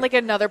shame. have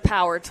another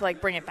power to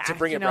bring it back. To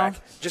bring it back,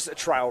 just a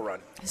trial run.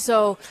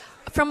 So,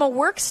 from a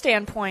work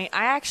standpoint,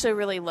 I actually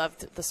really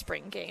loved the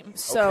spring game.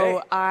 So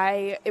okay.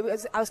 I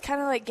was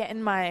kind of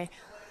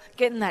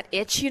getting that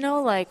itch, we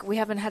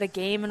haven't had a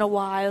game in a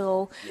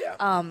while. Yeah.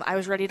 I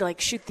was ready to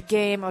shoot the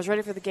game. I was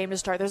ready for the game to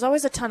start. There's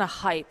always a ton of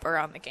hype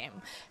around the game.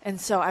 And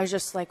so I was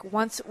just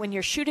when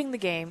you're shooting the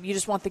game, you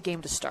just want the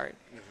game to start.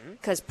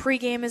 Because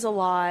pregame is a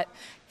lot.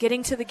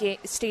 Getting to the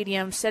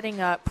stadium,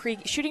 setting up,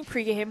 shooting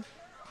pregame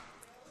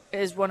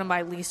is one of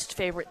my least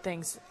favorite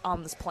things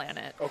on this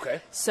planet.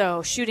 Okay.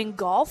 So shooting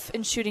golf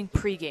and shooting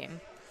pregame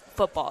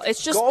football.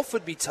 Golf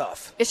would be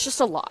tough. It's just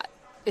a lot.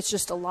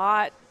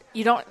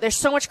 There's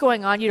so much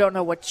going on, you don't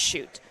know what to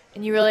shoot.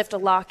 And you really have to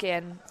lock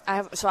in.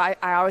 I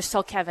always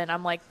tell Kevin,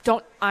 I'm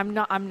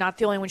not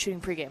the only one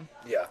shooting pregame.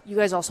 Yeah. You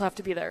guys also have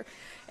to be there.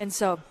 And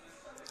so,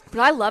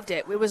 but I loved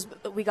it.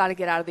 We got to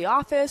get out of the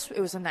office.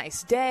 It was a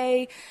nice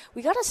day.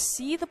 We got to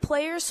see the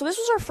players. So this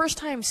was our first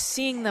time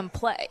seeing them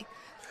play.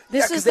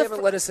 Because they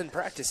haven't let us in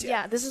practice yet.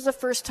 Yeah, this is the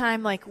first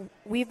time,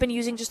 we've been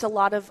using just a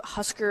lot of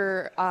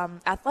Husker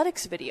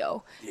athletics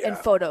video and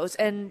photos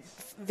and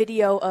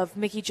video of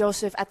Mickey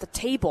Joseph at the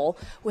table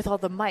with all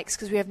the mics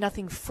because we have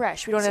nothing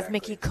fresh. We don't have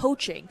Mickey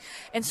coaching.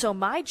 And so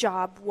my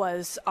job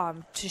was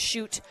to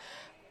shoot.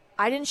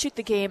 I didn't shoot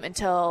the game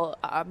until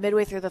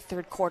midway through the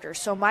third quarter.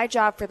 So my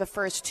job for the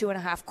first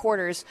 2.5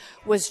 quarters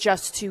was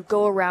just to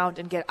go around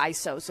and get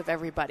ISOs of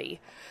everybody.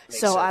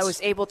 Makes sense. I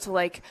was able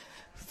to,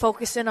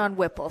 focus in on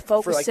Whipple.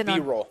 Focus in on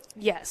B-roll.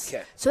 Yes.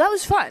 Okay. So that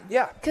was fun.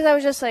 Yeah. Because I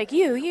was just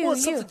you. Well,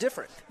 it's something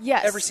different.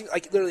 Yes.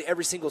 Literally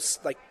every single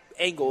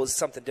angle is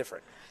something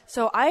different.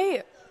 So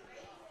I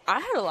I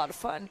had a lot of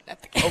fun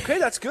at the game. Okay,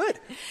 that's good.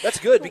 That's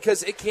good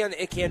because it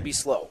can be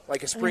slow.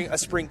 Like a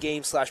spring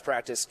game /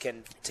 practice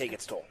can take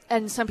its toll.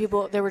 And some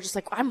people, they were just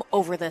like, I'm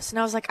over this. And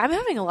I was like, I'm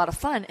having a lot of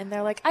fun. And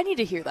they're like, I need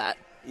to hear that.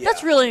 Yeah.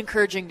 That's really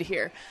encouraging to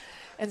hear.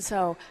 And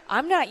so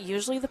I'm not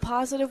usually the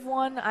positive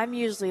one. I'm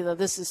usually the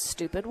this is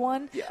stupid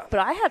one. Yeah. But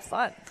I had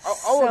fun.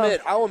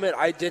 I'll admit,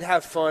 I did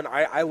have fun.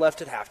 I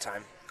left at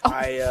halftime.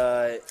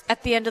 Oh.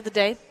 At the end of the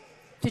day,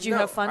 did you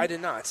have fun? I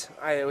did not.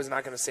 I was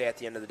not going to say at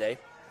the end of the day.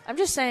 I'm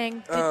just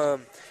saying.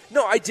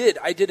 No, I did.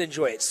 I did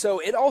enjoy it. So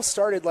it all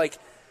started like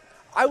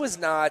I was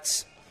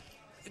not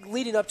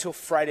leading up to a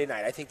Friday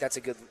night. I think that's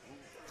a good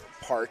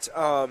part.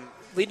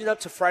 Leading up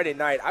to Friday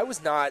night, I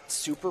was not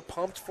super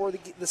pumped for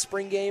the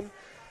spring game.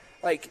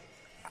 Like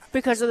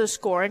because of the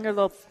scoring or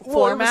the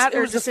format,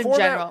 or just in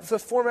general? The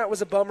format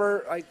was a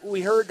bummer. Like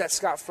we heard that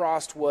Scott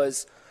Frost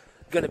was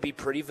going to be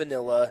pretty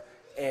vanilla,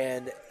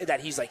 and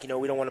that he's like, we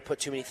don't want to put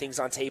too many things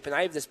on tape. And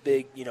I have this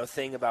big,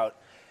 thing about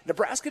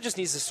Nebraska just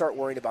needs to start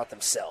worrying about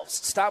themselves.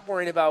 Stop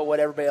worrying about what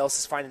everybody else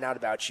is finding out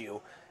about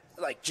you.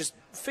 Like just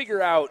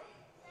figure out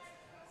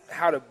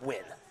how to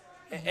win,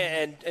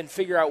 and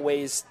figure out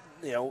ways,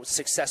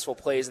 successful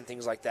plays and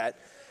things like that.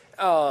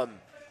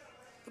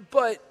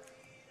 But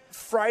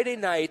Friday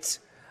night,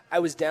 I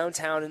was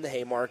downtown in the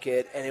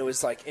Haymarket, and it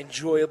was, like,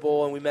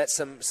 enjoyable, and we met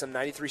some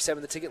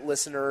 93.7 The Ticket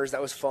listeners.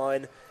 That was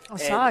fun. I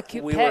saw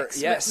cute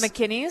pics. Yes.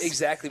 McKinney's?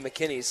 Exactly,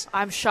 McKinney's.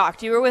 I'm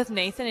shocked. You were with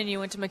Nathan, and you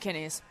went to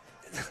McKinney's.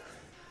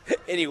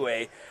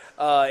 Anyway,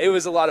 it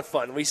was a lot of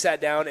fun. We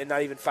sat down, and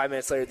not even 5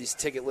 minutes later, these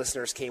Ticket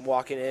listeners came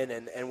walking in,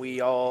 and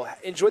we all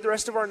enjoyed the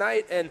rest of our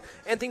night and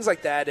things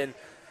like that. And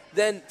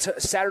then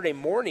Saturday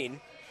morning,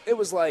 it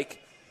was like,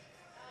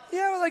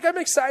 yeah, like I'm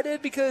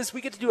excited because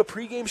we get to do a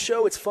pregame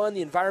show. It's fun.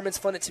 The environment's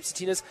fun at Tipsy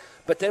Tina's.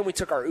 But then we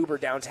took our Uber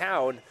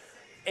downtown,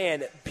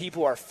 and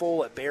people are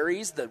full at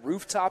Barry's. The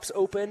rooftop's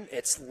open.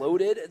 It's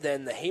loaded.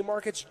 Then the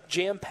Haymarket's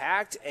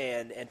jam-packed,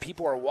 and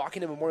people are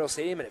walking to Memorial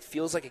Stadium, and it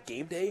feels like a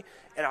game day.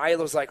 And I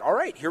was like, all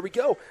right, here we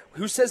go.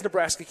 Who says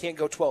Nebraska can't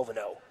go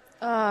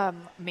 12-0?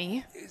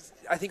 Me.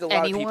 I think a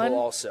lot of people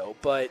also.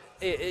 But,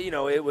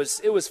 it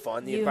was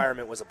fun. The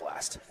environment was a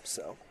blast.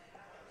 So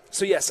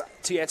yes,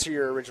 to answer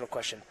your original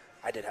question,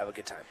 I did have a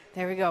good time.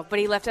 There we go. But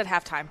he left at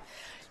halftime.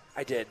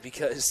 I did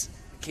because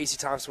Casey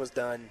Thompson was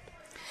done.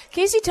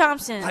 Casey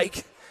Thompson.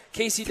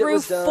 Casey threw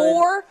was done.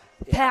 4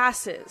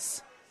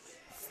 passes.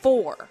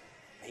 4.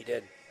 He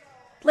did.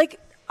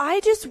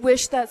 I just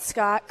wish that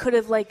Scott could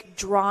have,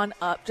 drawn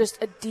up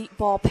just a deep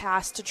ball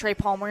pass to Trey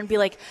Palmer and be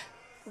like,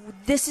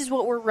 this is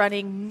what we're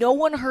running. No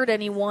one hurt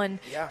anyone.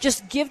 Yeah.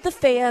 Just give the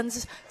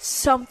fans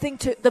something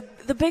to –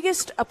 the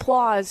biggest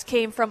applause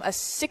came from a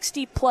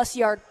 60-plus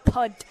yard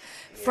punt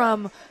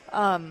from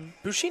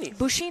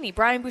Bushini.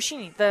 Brian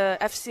Bushini, the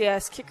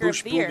FCS kicker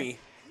of the year. Boomy.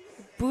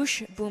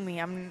 Bush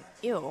Boomy.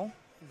 Ew.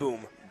 Boom,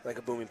 like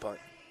a booming punt.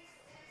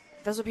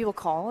 That's what people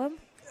call him?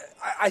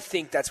 I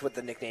think that's what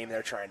the nickname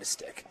they're trying to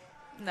stick.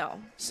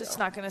 No, it's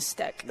not going to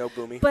stick. No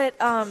Boomy. But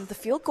the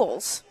field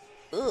goals,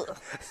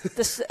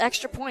 the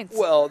extra points.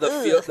 Well,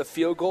 the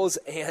field goals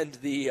and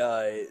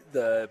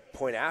the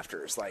point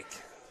afters,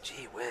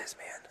 gee whiz,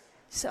 man.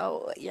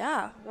 So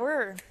yeah,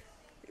 we're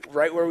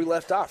right where we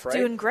left off, right?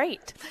 Doing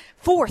great.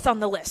 4th on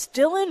the list,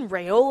 Dylan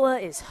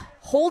Raiola is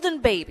holding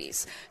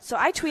babies. So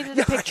I tweeted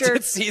a picture. I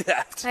did see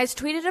that. I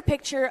tweeted a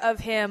picture of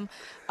him.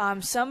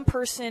 Some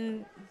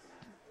person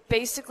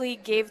basically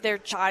gave their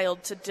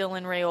child to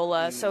Dylan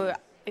Raiola. So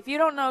if you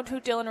don't know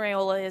who Dylan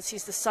Raiola is,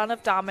 he's the son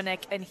of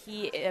Dominic, and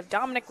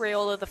Dominic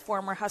Raiola, the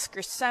former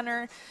Husker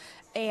center,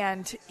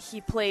 and he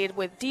played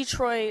with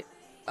Detroit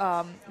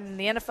in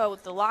the NFL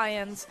with the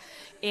Lions,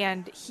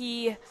 and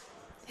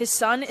his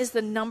son is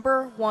the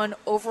number 1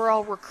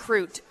 overall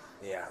recruit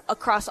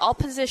across all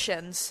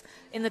positions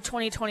in the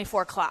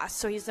 2024 class.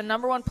 So he's the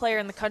number 1 player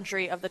in the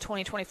country of the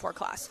 2024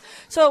 class.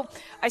 So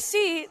I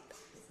see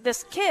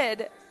this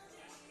kid.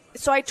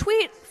 So I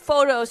tweet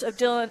photos of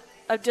Dylan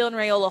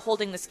Raiola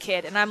holding this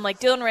kid, and I'm like,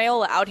 Dylan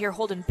Raiola out here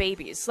holding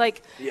babies.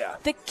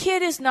 The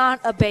kid is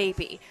not a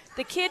baby.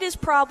 The kid is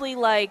probably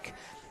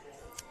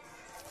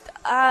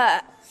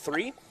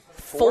 3?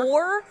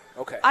 4?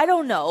 Okay. I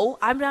don't know.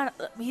 I'm not.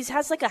 He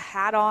has a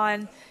hat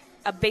on,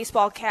 a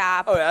baseball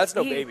cap. Oh, yeah, that's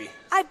no baby.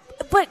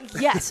 But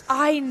yes,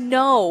 I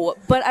know.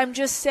 But I'm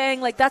just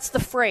saying, that's the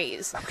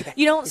phrase. Okay.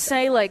 You don't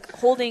say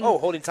holding. Oh,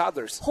 holding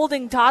toddlers.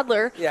 Holding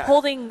toddler. Yeah.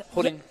 Holding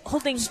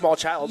small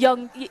child.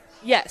 Young.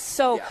 Yes.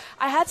 So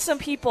I had some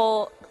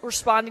people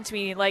responding to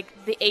me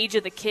the age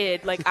of the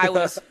kid, I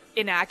was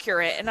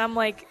inaccurate, and I'm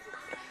like,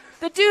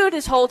 the dude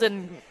is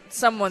holding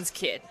someone's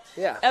kid.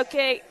 Yeah.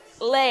 Okay.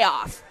 Lay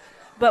off.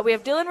 But we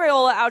have Dylan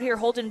Raiola out here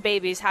holding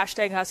babies,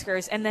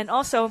 #Huskers, and then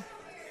also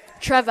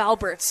Trev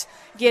Alberts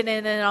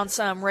getting in on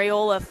some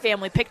Raiola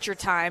family picture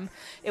time.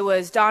 It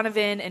was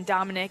Donovan and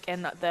Dominic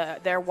and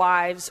their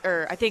wives,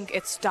 or I think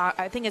it's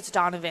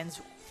Donovan's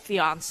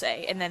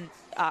fiance, and then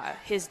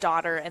his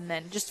daughter, and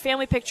then just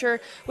family picture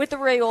with the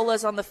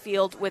Raiolas on the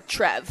field with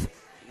Trev.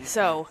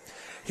 So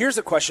here's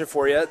a question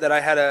for you that I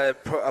had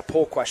a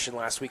poll question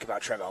last week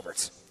about Trev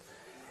Alberts.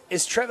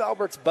 Is Trev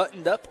Alberts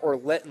buttoned up or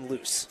letting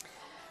loose?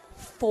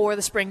 For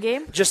the spring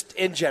game? Just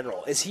in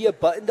general. Is he a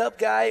buttoned up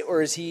guy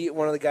or is he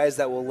one of the guys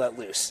that will let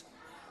loose?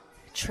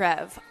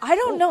 Trev. I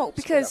don't know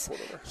because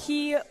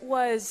he's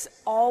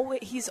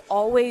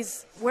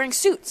always wearing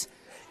suits.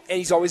 And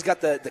he's always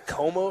got the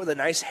comb over, the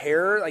nice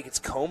hair, like it's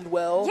combed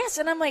well. Yes,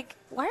 and I'm like,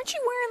 why aren't you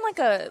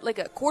wearing like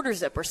a quarter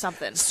zip or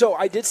something? So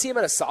I did see him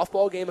at a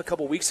softball game a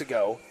couple weeks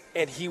ago,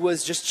 and he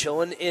was just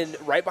chilling in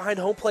right behind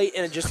home plate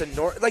and just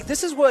like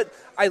this is what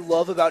I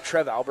love about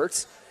Trev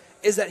Alberts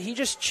is that he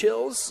just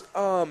chills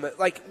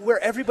like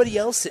where everybody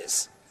else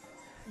is.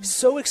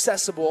 So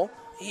accessible.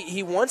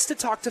 He wants to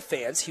talk to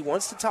fans. He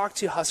wants to talk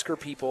to Husker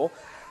people.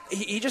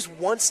 He just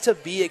wants to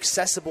be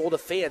accessible to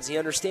fans. He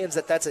understands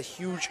that that's a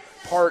huge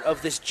part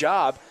of this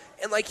job.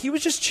 And, like, he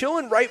was just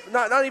chilling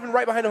not even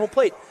right behind the home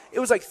plate. It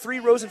was like 3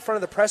 rows in front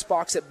of the press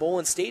box at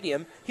Bowlin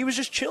Stadium. He was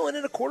just chilling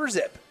in a quarter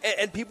zip.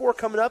 And people were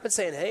coming up and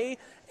saying, hey,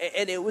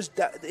 and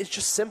it's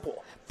just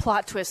simple.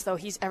 Plot twist, though,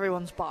 he's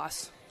everyone's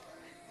boss.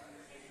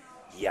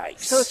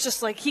 Yikes. So it's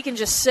just like he can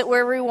just sit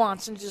wherever he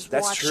wants and just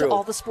watch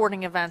all the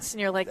sporting events.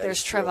 And you're like,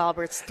 there's Trev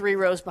Alberts 3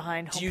 rows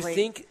behind home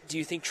plate. Do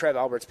you think Trev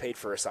Alberts paid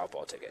for a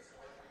softball ticket?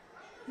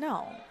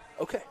 No.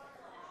 Okay.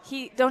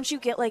 Doesn't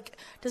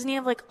he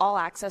have like all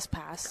access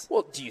pass?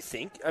 Well, do you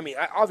think? I mean,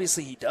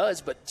 obviously he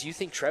does, but do you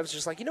think Trev's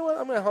just like, you know what?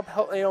 I'm going to help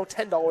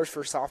 $10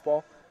 for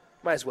softball.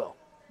 Might as well.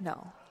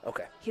 No.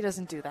 Okay. He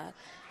doesn't do that.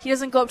 He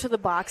doesn't go up to the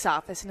box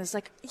office and is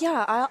like,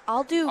 yeah,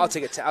 I'll do. I'll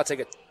take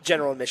a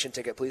general admission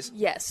ticket, please.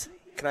 Yes.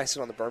 Can I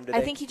sit on the berm today?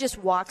 I think he just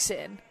walks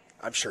in.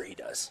 I'm sure he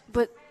does.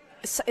 But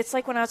it's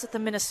like when I was at the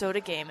Minnesota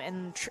game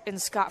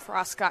and Scott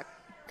Frost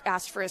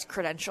asked for his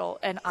credential,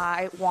 and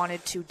I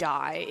wanted to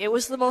die. It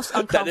was the most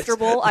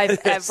uncomfortable I've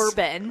ever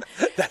been.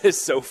 That is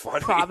so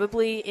funny.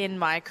 Probably in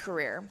my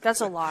career.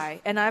 That's a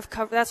lie, and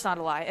that's not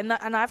a lie. And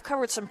I've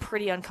covered some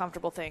pretty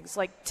uncomfortable things,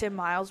 like Tim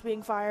Miles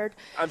being fired.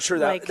 I'm sure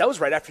that was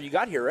right after you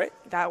got here, right?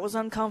 That was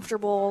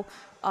uncomfortable.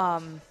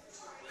 I've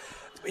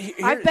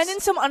been in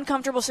some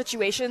uncomfortable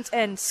situations,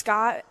 and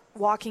Scott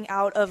walking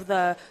out of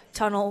the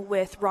tunnel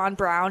with Ron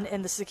Brown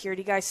and the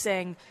security guy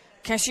saying,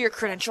 "Can I see your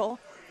credential?"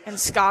 And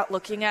Scott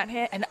looking at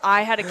him, and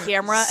I had a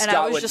camera, and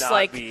I was just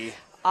like,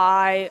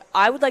 I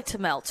would like to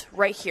melt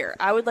right here.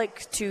 I would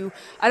like to,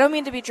 I don't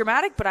mean to be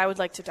dramatic, but I would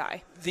like to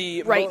die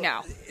right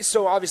now.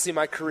 So obviously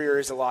my career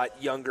is a lot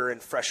younger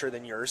and fresher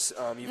than yours.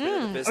 You've been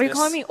in the business. Are you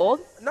calling me old?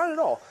 Not at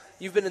all.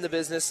 You've been in the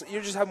business.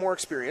 You just have more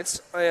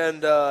experience.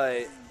 And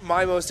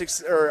my most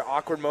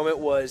awkward moment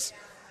was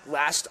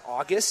last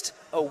August,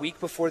 a week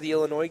before the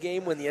Illinois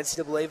game when the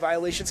NCAA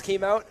violations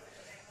came out,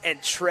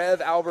 and Trev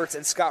Alberts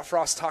and Scott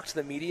Frost talked to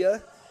the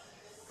media.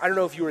 I don't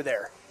know if you were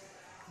there.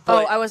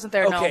 But, I wasn't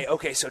there, no.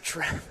 Okay, so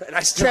Trev,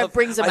 and Trev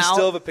brings him out. I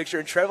still have a picture,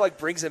 and Trev, like,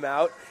 brings him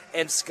out,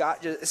 and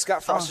Scott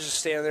Frost is just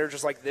standing there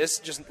just like this,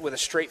 just with a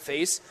straight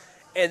face,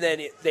 and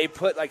then they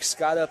put, like,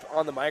 Scott up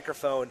on the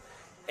microphone,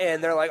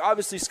 and they're like,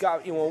 obviously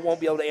Scott won't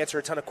be able to answer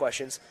a ton of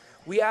questions.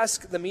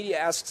 The media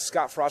asked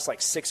Scott Frost,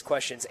 like, 6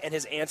 questions, and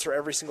his answer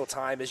every single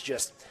time is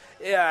just,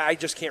 I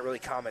just can't really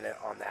comment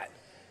on that.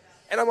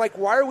 And I'm like,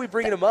 why are we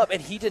bringing him up? And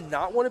he did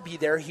not want to be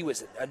there. He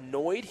was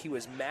annoyed. He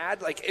was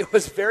mad. Like, it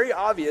was very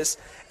obvious.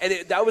 And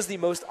that was the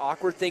most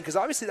awkward thing because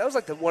obviously that was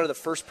like one of the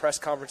first press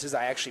conferences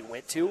I actually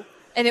went to.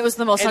 And it was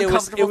the most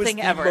uncomfortable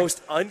thing ever. It was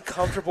the most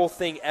uncomfortable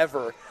thing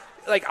ever.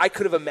 Like, I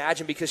could have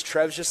imagined because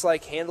Trev's just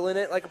like handling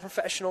it like a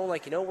professional.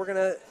 Like, we're going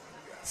to.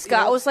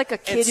 Scott was like a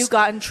kid who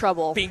got in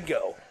trouble.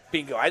 Bingo.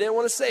 I didn't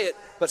want to say it,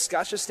 but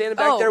Scott's just standing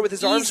back there with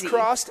his arms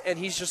crossed, and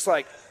he's just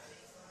like.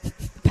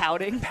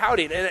 Pouting,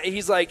 and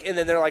he's like, and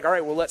then they're like, all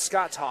right, we'll let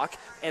Scott talk,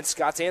 and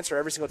Scott's answer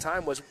every single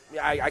time was,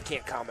 I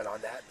can't comment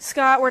on that.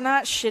 Scott, we're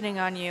not shitting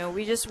on you.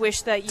 We just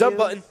wish that you. Dump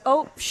button.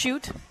 Oh,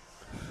 shoot.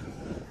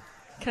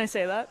 Can I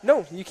say that?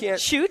 No, you can't.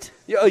 Shoot.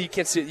 Yeah, you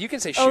can't say. You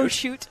can say shoot. Oh,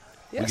 shoot.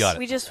 Yes. We got it.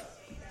 We just.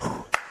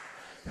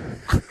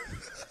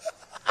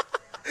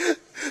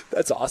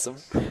 That's awesome.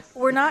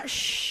 We're not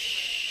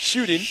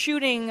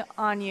shooting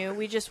on you.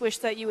 We just wish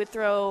that you would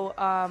throw.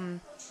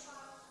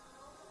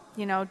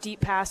 Deep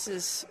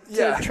passes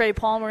to Trey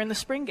Palmer in the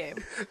spring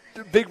game.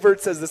 Big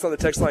Vert says this on the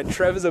text line.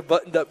 Trev is a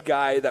buttoned-up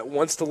guy that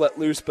wants to let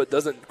loose but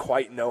doesn't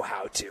quite know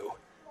how to.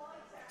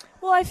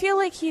 Well, I feel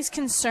like he's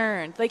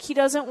concerned. Like, he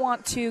doesn't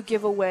want to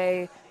give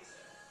away.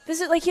 He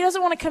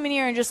doesn't want to come in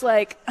here and just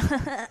like,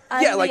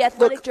 I'm the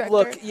athletic director.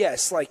 Look,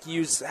 yes, like,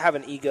 have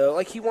an ego.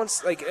 Like, he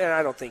wants, like, and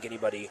I don't think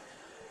anybody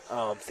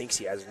thinks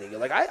he has an ego.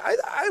 Like,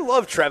 I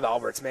love Trev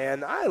Alberts,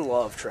 man. I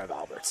love Trev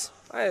Alberts.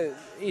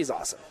 He's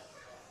awesome.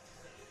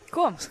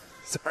 Cool.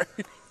 Sorry.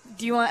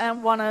 Do you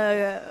want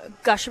to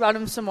gush about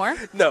him some more?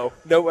 No,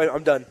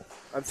 I'm done.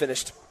 I'm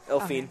finished.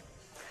 Elfine.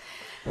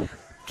 Okay.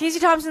 Casey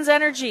Thompson's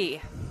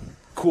energy.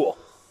 Cool.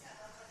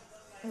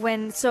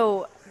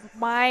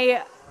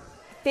 My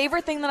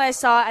favorite thing that I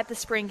saw at the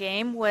spring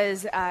game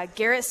was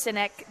Garrett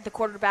Sinek, the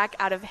quarterback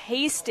out of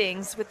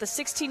Hastings, with the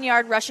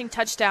 16-yard rushing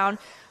touchdown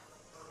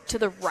to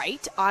the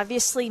right.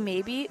 Obviously,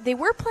 maybe. They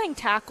were playing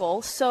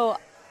tackle, so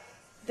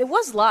it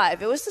was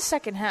live. It was the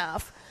second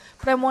half.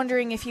 But I'm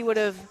wondering if he would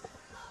have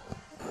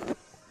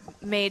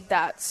made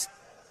that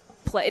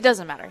play. It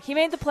doesn't matter. He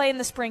made the play in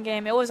the spring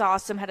game. It was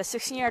awesome. Had a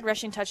 16-yard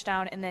rushing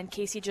touchdown, and then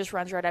Casey just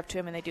runs right up to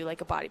him, and they do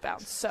like a body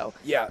bounce. So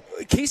yeah,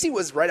 Casey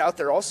was right out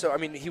there also. I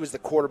mean, he was the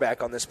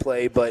quarterback on this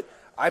play, but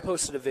I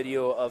posted a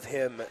video of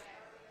him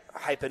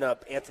hyping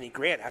up Anthony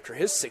Grant after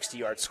his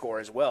 60-yard score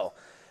as well.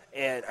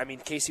 And I mean,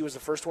 Casey was the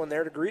first one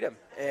there to greet him,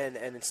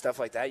 and stuff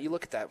like that. You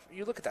look at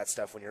that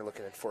stuff when you're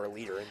looking for a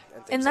leader,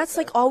 and things and that's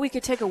like that. all we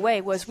could take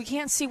away was we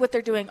can't see what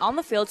they're doing on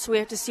the field, so we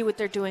have to see what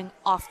they're doing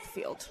off the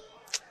field.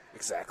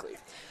 Exactly.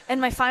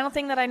 And my final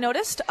thing that I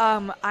noticed,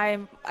 I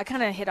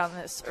kind of hit on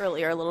this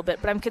earlier a little bit,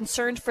 but I'm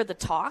concerned for the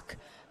talk.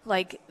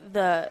 Like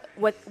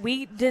what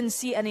we didn't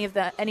see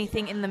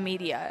anything in the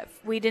media.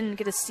 We didn't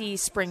get to see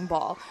spring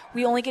ball.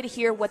 We only get to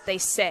hear what they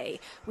say.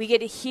 We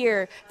get to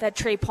hear that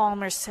Trey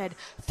Palmer said,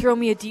 "Throw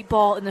me a deep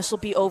ball and this will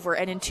be over."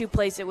 And in 2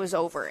 plays it was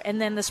over. And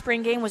then the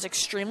spring game was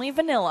extremely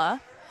vanilla.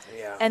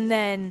 Yeah. And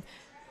then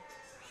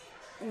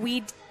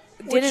we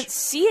didn't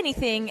see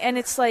anything, and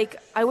it's like,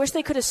 I wish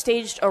they could have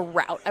staged a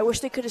route. I wish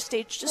they could have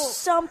staged just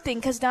something,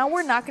 because now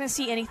we're not going to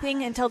see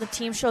anything until the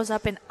team shows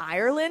up in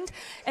Ireland.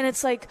 And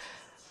it's like,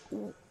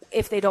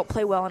 if they don't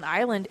play well in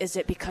Ireland, is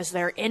it because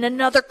they're in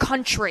another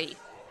country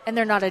and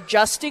they're not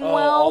adjusting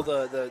well? All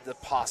the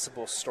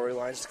possible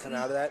storylines to come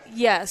out of that?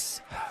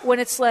 Yes. When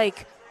it's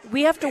like,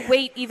 we have to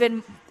wait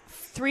even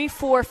 3,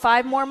 4,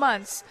 5 more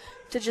months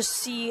to just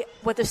see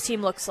what this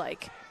team looks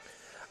like.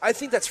 I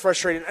think that's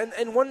frustrating.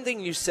 And one thing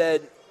you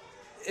said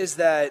is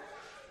that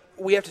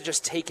we have to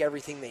just take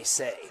everything they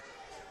say.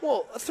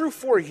 Well, through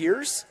 4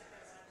 years,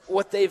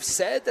 what they've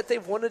said that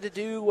they've wanted to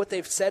do, what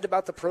they've said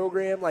about the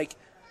program, like,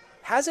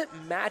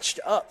 hasn't matched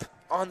up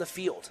on the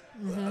field.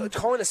 Mm-hmm.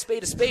 Calling a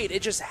spade,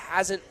 it just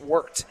hasn't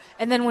worked.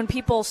 And then when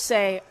people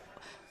say,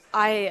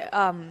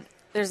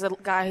 there's a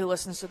guy who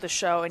listens to the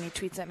show and he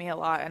tweets at me a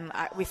lot, and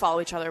we follow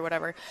each other or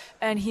whatever.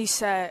 And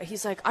he's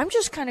like, I'm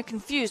just kind of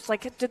confused.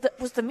 Like,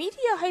 was the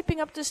media hyping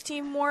up this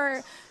team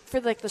more for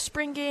like the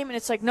spring game? And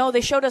it's like, no,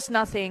 they showed us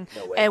nothing,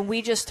 and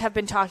we just have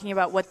been talking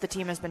about what the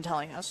team has been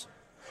telling us,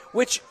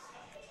 which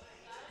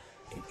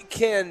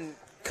can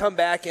come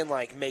back and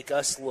like make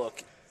us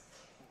look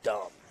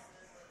dumb.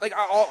 Like,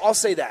 I'll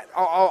say that.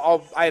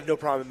 I have no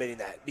problem admitting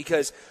that,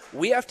 because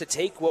we have to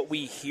take what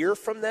we hear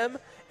from them.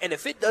 And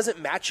if it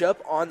doesn't match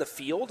up on the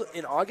field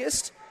in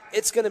August,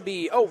 it's going to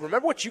be,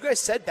 remember what you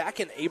guys said back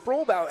in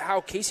April about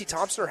how Casey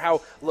Thompson or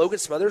how Logan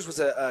Smothers was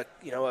a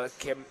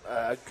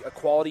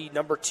quality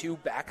number 2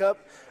 backup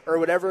or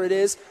whatever it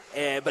is.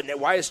 But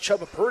why is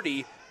Chubba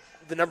Purdy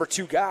the number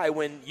 2 guy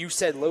when you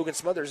said Logan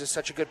Smothers is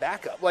such a good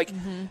backup? Like,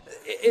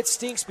 it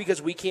stinks because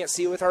we can't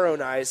see it with our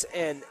own eyes.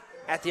 And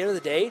at the end of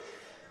the day,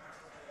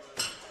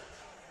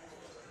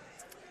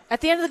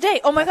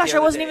 oh my gosh, I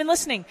wasn't even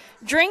listening.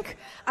 Drink.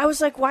 I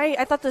was like, why?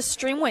 I thought the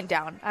stream went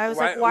down. I was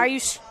like, why are you?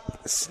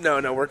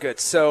 No, we're good.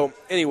 So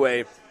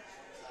anyway,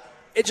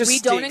 it just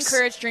stinks. Don't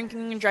encourage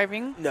drinking and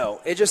driving.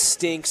 No, it just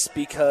stinks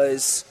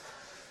because.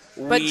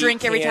 But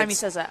drink every time he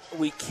says that.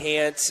 We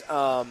can't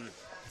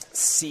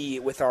see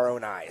with our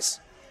own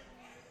eyes.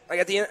 Like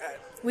at the end,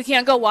 we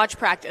can't go watch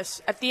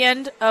practice. At the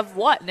end of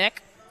what,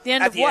 Nick?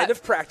 At the end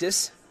of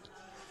practice.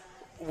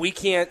 We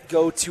can't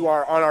go to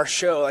on our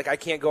show. Like, I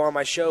can't go on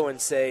my show and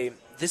say,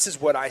 this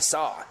is what I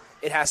saw.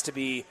 It has to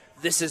be,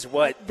 this is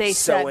what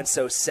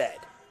so-and-so said.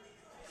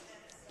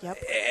 Yep.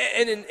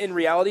 And in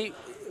reality,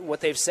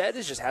 what they've said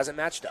just hasn't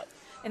matched up.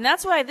 And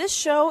that's why this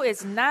show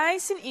is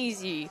nice and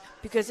easy,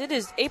 because it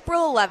is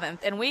April 11th,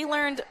 and we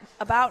learned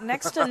about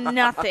next to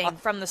nothing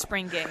from the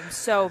spring game.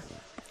 So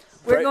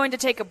we're going to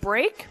take a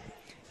break.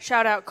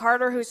 Shout out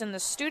Carter, who's in the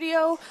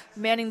studio,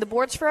 manning the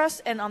boards for us.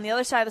 And on the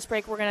other side of this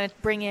break, we're going to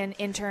bring in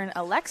intern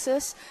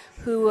Alexis,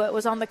 who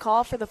was on the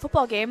call for the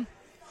football game,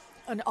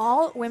 an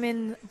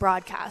all-women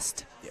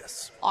broadcast.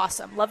 Yes.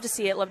 Awesome. Love to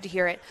see it. Love to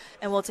hear it.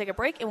 And we'll take a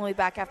break, and we'll be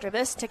back after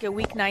this. Ticket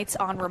weeknights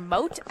on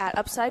remote at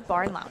Upside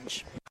Bar and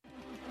Lounge.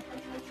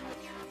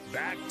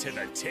 Back to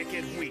the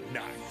Ticket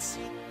weeknights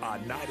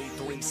on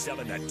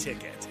 93.7 The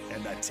Ticket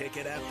and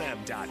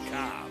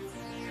theticketfm.com.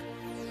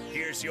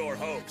 Here's your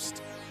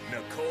host,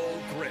 Nicole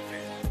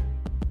Griffin.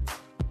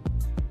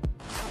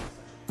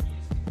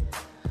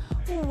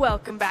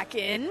 Welcome back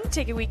in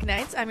Ticket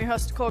Weeknights. I'm your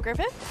host, Nicole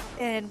Griffith,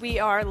 and we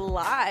are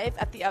live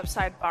at the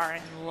Upside Bar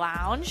and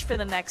Lounge for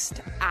the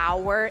next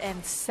hour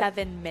and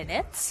 7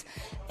 minutes.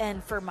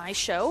 And for my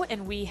show,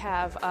 and we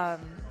have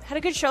had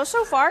a good show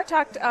so far.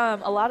 Talked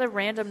a lot of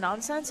random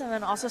nonsense, and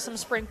then also some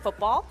spring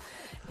football.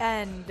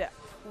 And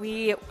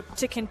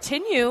to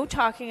continue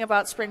talking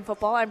about spring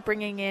football, I'm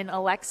bringing in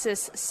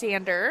Alexis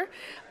Sander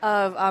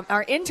of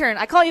our intern.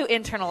 I call you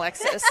intern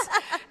Alexis,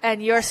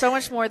 and you're so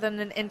much more than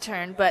an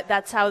intern, but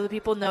that's how the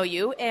people know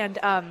you. And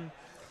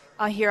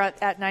here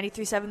at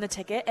 93.7 The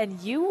Ticket, and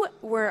you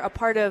were a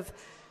part of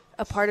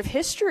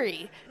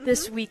history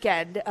this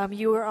weekend.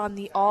 You were on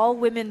the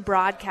all-women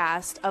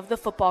broadcast of the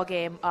football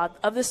game,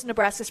 of this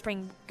Nebraska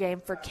spring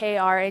game for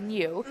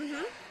KRNU.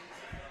 Mm-hmm.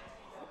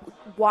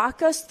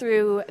 Walk us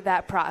through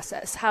that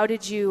process. How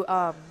did you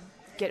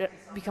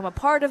become a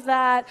part of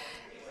that?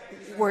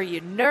 Were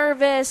you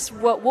nervous?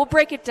 We'll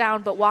break it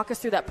down, but walk us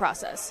through that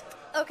process.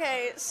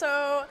 Okay,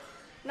 so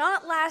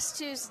not last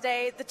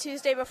Tuesday, the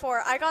Tuesday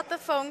before, I got the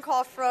phone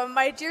call from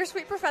my dear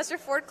sweet Professor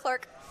Ford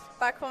Clark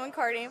back home in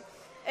Kearney,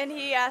 and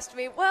he asked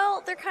me,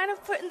 well, they're kind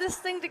of putting this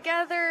thing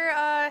together.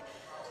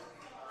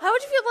 How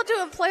would you feel about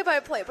doing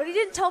play-by-play? But he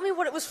didn't tell me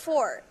what it was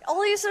for.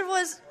 All he said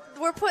was,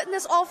 we're putting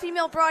this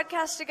all-female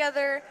broadcast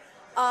together.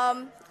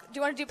 Do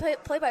you want to do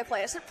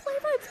play-by-play? I said,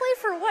 play-by-play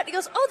for what? He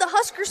goes, oh, the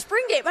Husker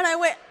spring game. And I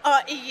went,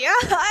 yeah,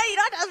 you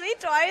don't ask me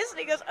twice. And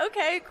he goes,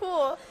 okay,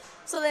 cool.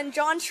 So then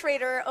John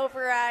Schrader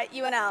over at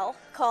UNL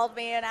called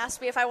me and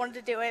asked me if I wanted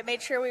to do it,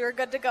 made sure we were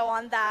good to go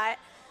on that.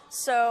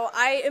 So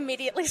I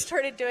immediately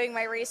started doing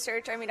my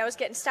research. I mean, I was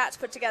getting stats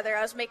put together.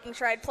 I was making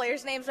sure I had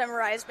players' names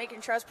memorized,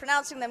 making sure I was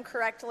pronouncing them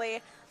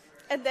correctly.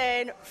 And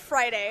then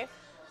Friday,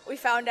 we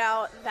found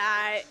out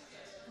that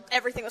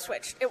everything was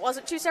switched. It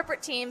wasn't two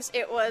separate teams.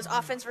 It was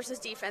offense versus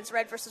defense,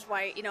 red versus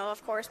white,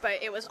 of course,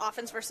 but it was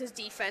offense versus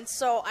defense.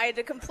 So I had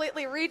to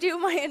completely redo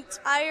my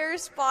entire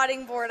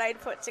spotting board I'd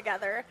put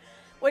together,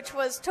 which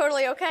was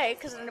totally okay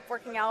because it ended up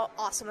working out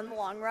awesome in the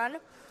long run.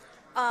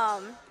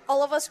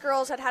 All of us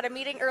girls had a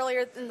meeting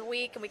earlier in the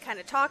week, and we kind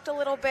of talked a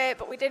little bit,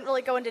 but we didn't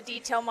really go into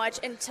detail much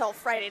until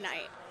Friday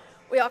night.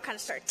 We all kind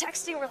of started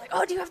texting. We're like,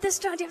 oh, do you have this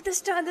done? Do you have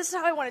this done? This is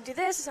how I want to do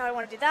this. This is how I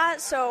want to do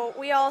that. So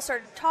we all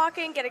started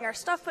talking, getting our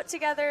stuff put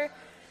together.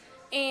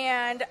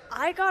 And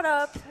I got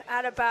up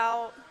at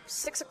about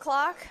 6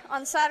 o'clock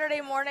on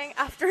Saturday morning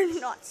after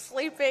not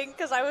sleeping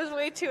because I was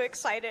way too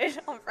excited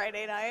on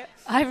Friday night.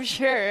 I'm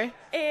sure.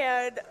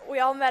 And we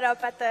all met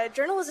up at the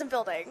journalism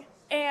building.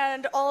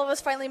 And all of us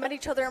finally met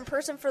each other in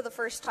person for the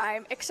first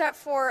time, except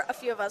for a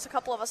few of us. A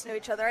couple of us knew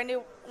each other. I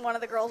knew one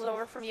of the girls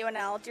over from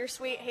UNL, dear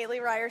sweet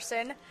Haley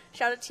Ryerson.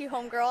 Shout out to you,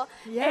 homegirl.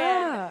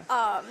 Yeah.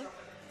 And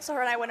so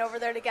her and I went over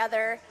there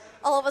together.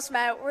 All of us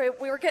met.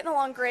 We were getting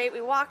along great.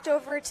 We walked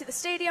over to the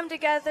stadium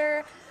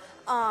together.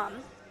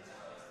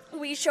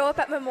 We show up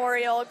at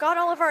Memorial, got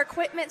all of our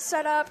equipment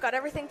set up, got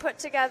everything put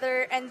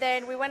together, and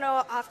then we went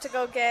off to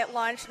go get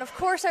lunch. And, of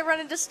course, I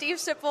run into Steve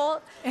Sipple,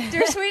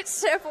 dear sweet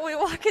Sipple. We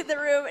walk in the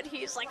room, and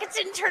he's like, it's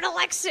intern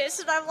Alexis.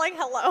 And I'm like,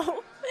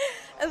 hello.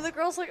 And the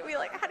girls look at me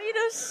like, how do you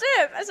know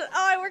Sip? I said,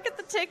 oh, I work at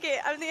the ticket.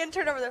 I'm the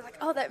intern over there. Like,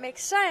 oh, that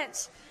makes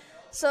sense.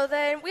 So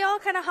then we all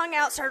kind of hung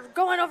out, started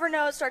going over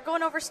notes, started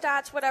going over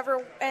stats,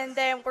 whatever. And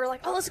then we're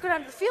like, oh, let's go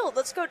down to the field.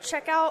 Let's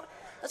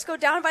go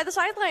down by the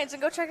sidelines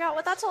and go check out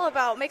what that's all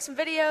about. Make some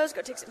videos,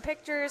 go take some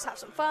pictures, have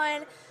some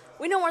fun.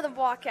 We no more than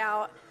walk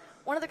out.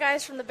 One of the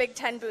guys from the Big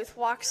Ten booth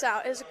walks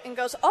out and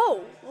goes,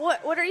 oh,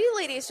 what are you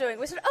ladies doing?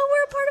 We said, oh,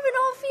 we're a part of an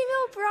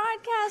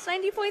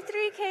all-female broadcast,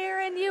 90.3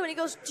 KRNU. And he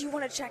goes, do you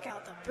want to check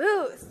out the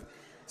booth?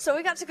 So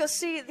we got to go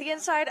see the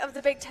inside of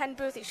the Big Ten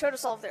booth. He showed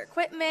us all of their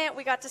equipment.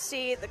 We got to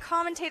see the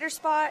commentator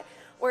spot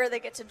where they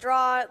get to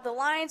draw the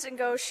lines and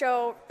go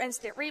show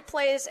instant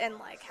replays and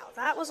like how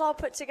that was all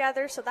put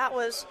together. So that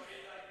was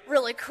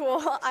really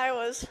cool. I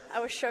was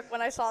shook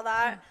when I saw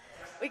that.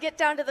 We get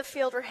down to the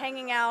field, we're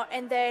hanging out,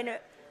 and then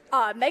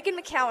Megan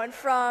McCowan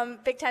from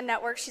Big Ten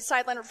Network, she's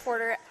sideline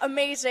reporter,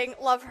 amazing,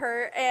 love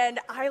her, and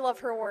I love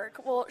her work.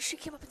 Well, she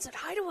came up and said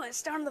hi to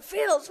us down in the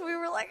field, so we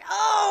were like,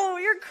 oh,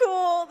 you're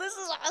cool, this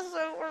is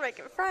awesome, we're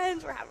making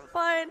friends, we're having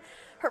fun.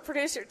 Her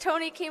producer,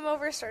 Tony, came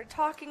over, started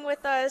talking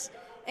with us,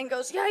 and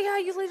goes, yeah,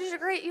 you ladies are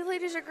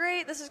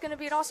great, this is going to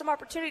be an awesome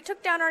opportunity.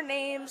 Took down our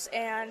names,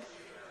 and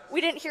we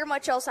didn't hear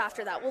much else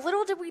after that. Well,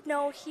 little did we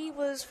know he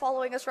was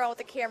following us around with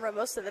the camera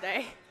most of the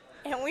day.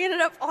 And we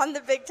ended up on the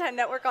Big Ten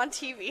Network on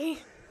TV.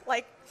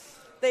 Like,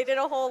 they did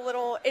a whole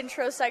little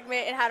intro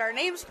segment and had our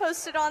names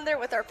posted on there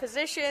with our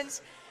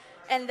positions.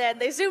 And then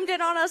they zoomed in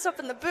on us up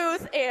in the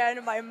booth,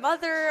 and my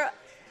mother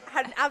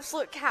had an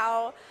absolute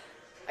cow.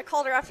 I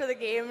called her after the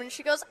game, and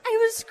she goes, I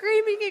was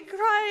screaming and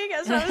crying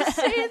as I was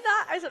saying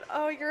that. I said,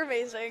 oh, you're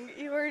amazing.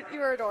 You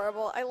were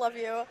adorable. I love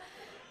you.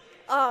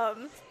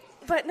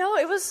 But no,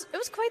 it was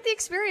quite the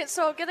experience.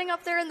 So getting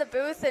up there in the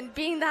booth and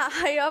being that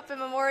high up in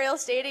Memorial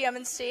Stadium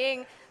and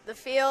seeing the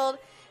field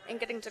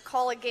and getting to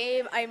call a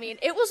game, I mean,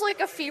 it was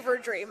like a fever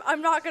dream.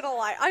 I'm not going to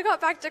lie. I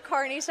got back to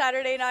Kearney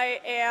Saturday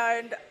night,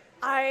 and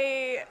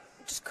I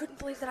just couldn't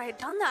believe that I had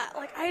done that.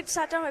 Like, I had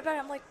sat down in my bed,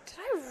 and I'm like, did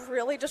I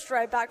really just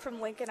drive back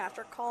from Lincoln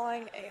after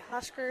calling a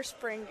Husker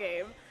spring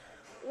game?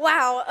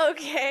 Wow,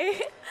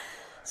 okay.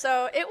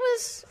 So it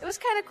was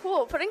kind of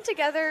cool putting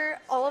together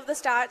all of the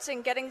stats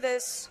and getting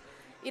this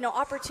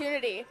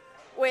opportunity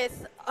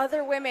with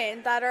other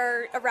women that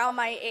are around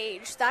my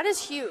age. That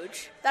is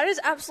huge. That is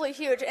absolutely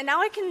huge. And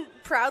now I can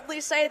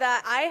proudly say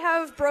that I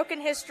have broken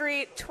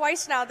history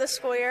twice now this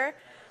school year.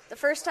 The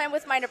first time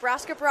with my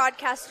Nebraska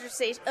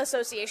Broadcasters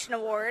Association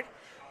award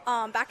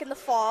back in the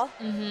fall,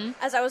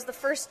 as I was the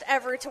first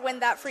ever to win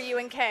that for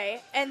UNK.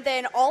 And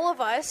then all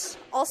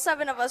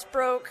 7 of us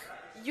broke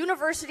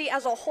university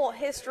as a whole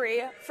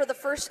history for the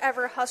first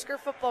ever Husker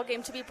football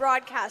game to be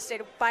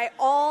broadcasted by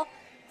all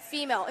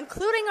female,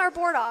 including our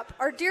board op,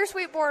 our dear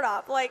sweet board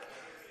op. Like,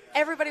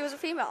 everybody was a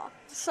female.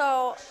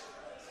 So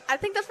I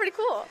think that's pretty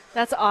cool.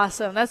 That's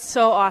awesome. That's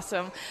so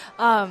awesome.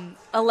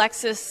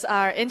 Alexis,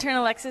 our intern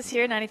Alexis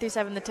here,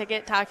 93.7 The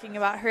Ticket, talking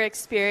about her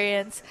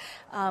experience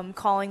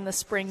calling the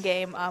spring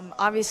game.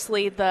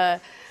 Obviously,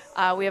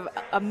 we have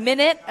a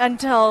minute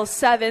until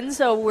 7,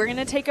 so we're going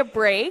to take a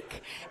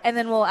break, and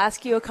then we'll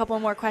ask you a couple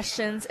more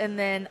questions, and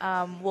then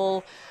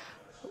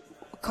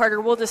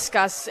Carter will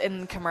discuss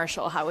in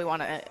commercial how we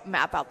want to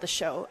map out the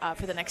show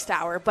for the next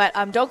hour. But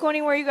don't go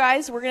anywhere, you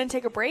guys. We're going to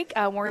take a break.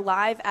 We're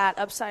live at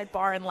Upside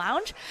Bar and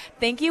Lounge.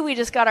 Thank you. We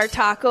just got our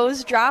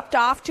tacos dropped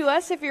off to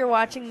us if you're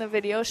watching the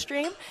video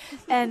stream.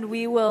 And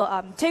we will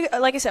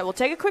like I said, we'll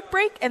take a quick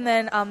break, and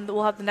then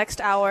we'll have the next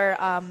hour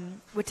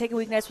with Taking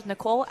Weeknights with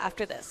Nicole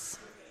after this.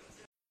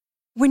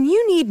 When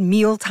you need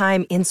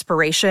mealtime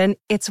inspiration,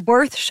 it's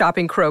worth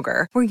shopping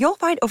Kroger, where you'll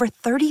find over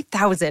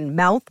 30,000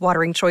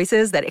 mouth-watering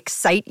choices that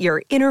excite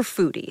your inner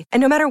foodie. And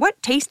no matter what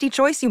tasty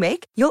choice you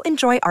make, you'll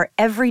enjoy our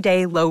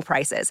everyday low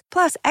prices,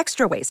 plus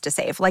extra ways to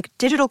save, like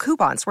digital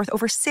coupons worth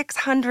over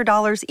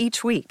 $600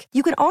 each week.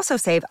 You can also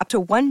save up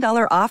to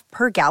 $1 off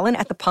per gallon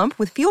at the pump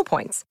with fuel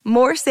points.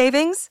 More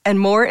savings and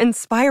more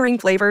inspiring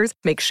flavors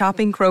make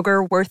shopping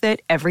Kroger worth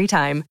it every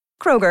time.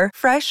 Kroger,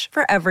 fresh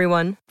for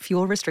everyone.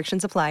 Fuel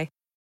restrictions apply.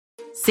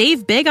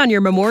 Save big on your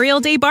Memorial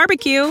Day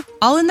barbecue,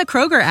 all in the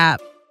Kroger app.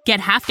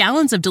 Get half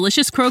gallons of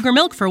delicious Kroger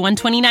milk for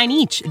 $1.29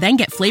 each. Then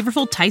get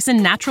flavorful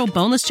Tyson natural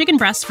boneless chicken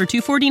breasts for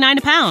 $2.49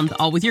 a pound,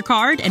 all with your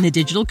card and a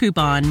digital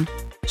coupon.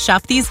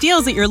 Shop these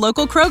deals at your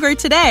local Kroger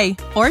today,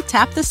 or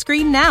tap the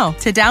screen now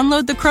to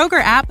download the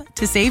Kroger app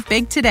to save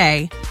big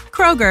today.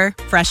 Kroger,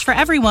 fresh for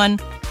everyone.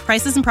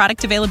 Prices and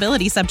product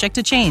availability subject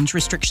to change.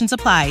 Restrictions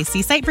apply.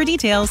 See site for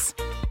details.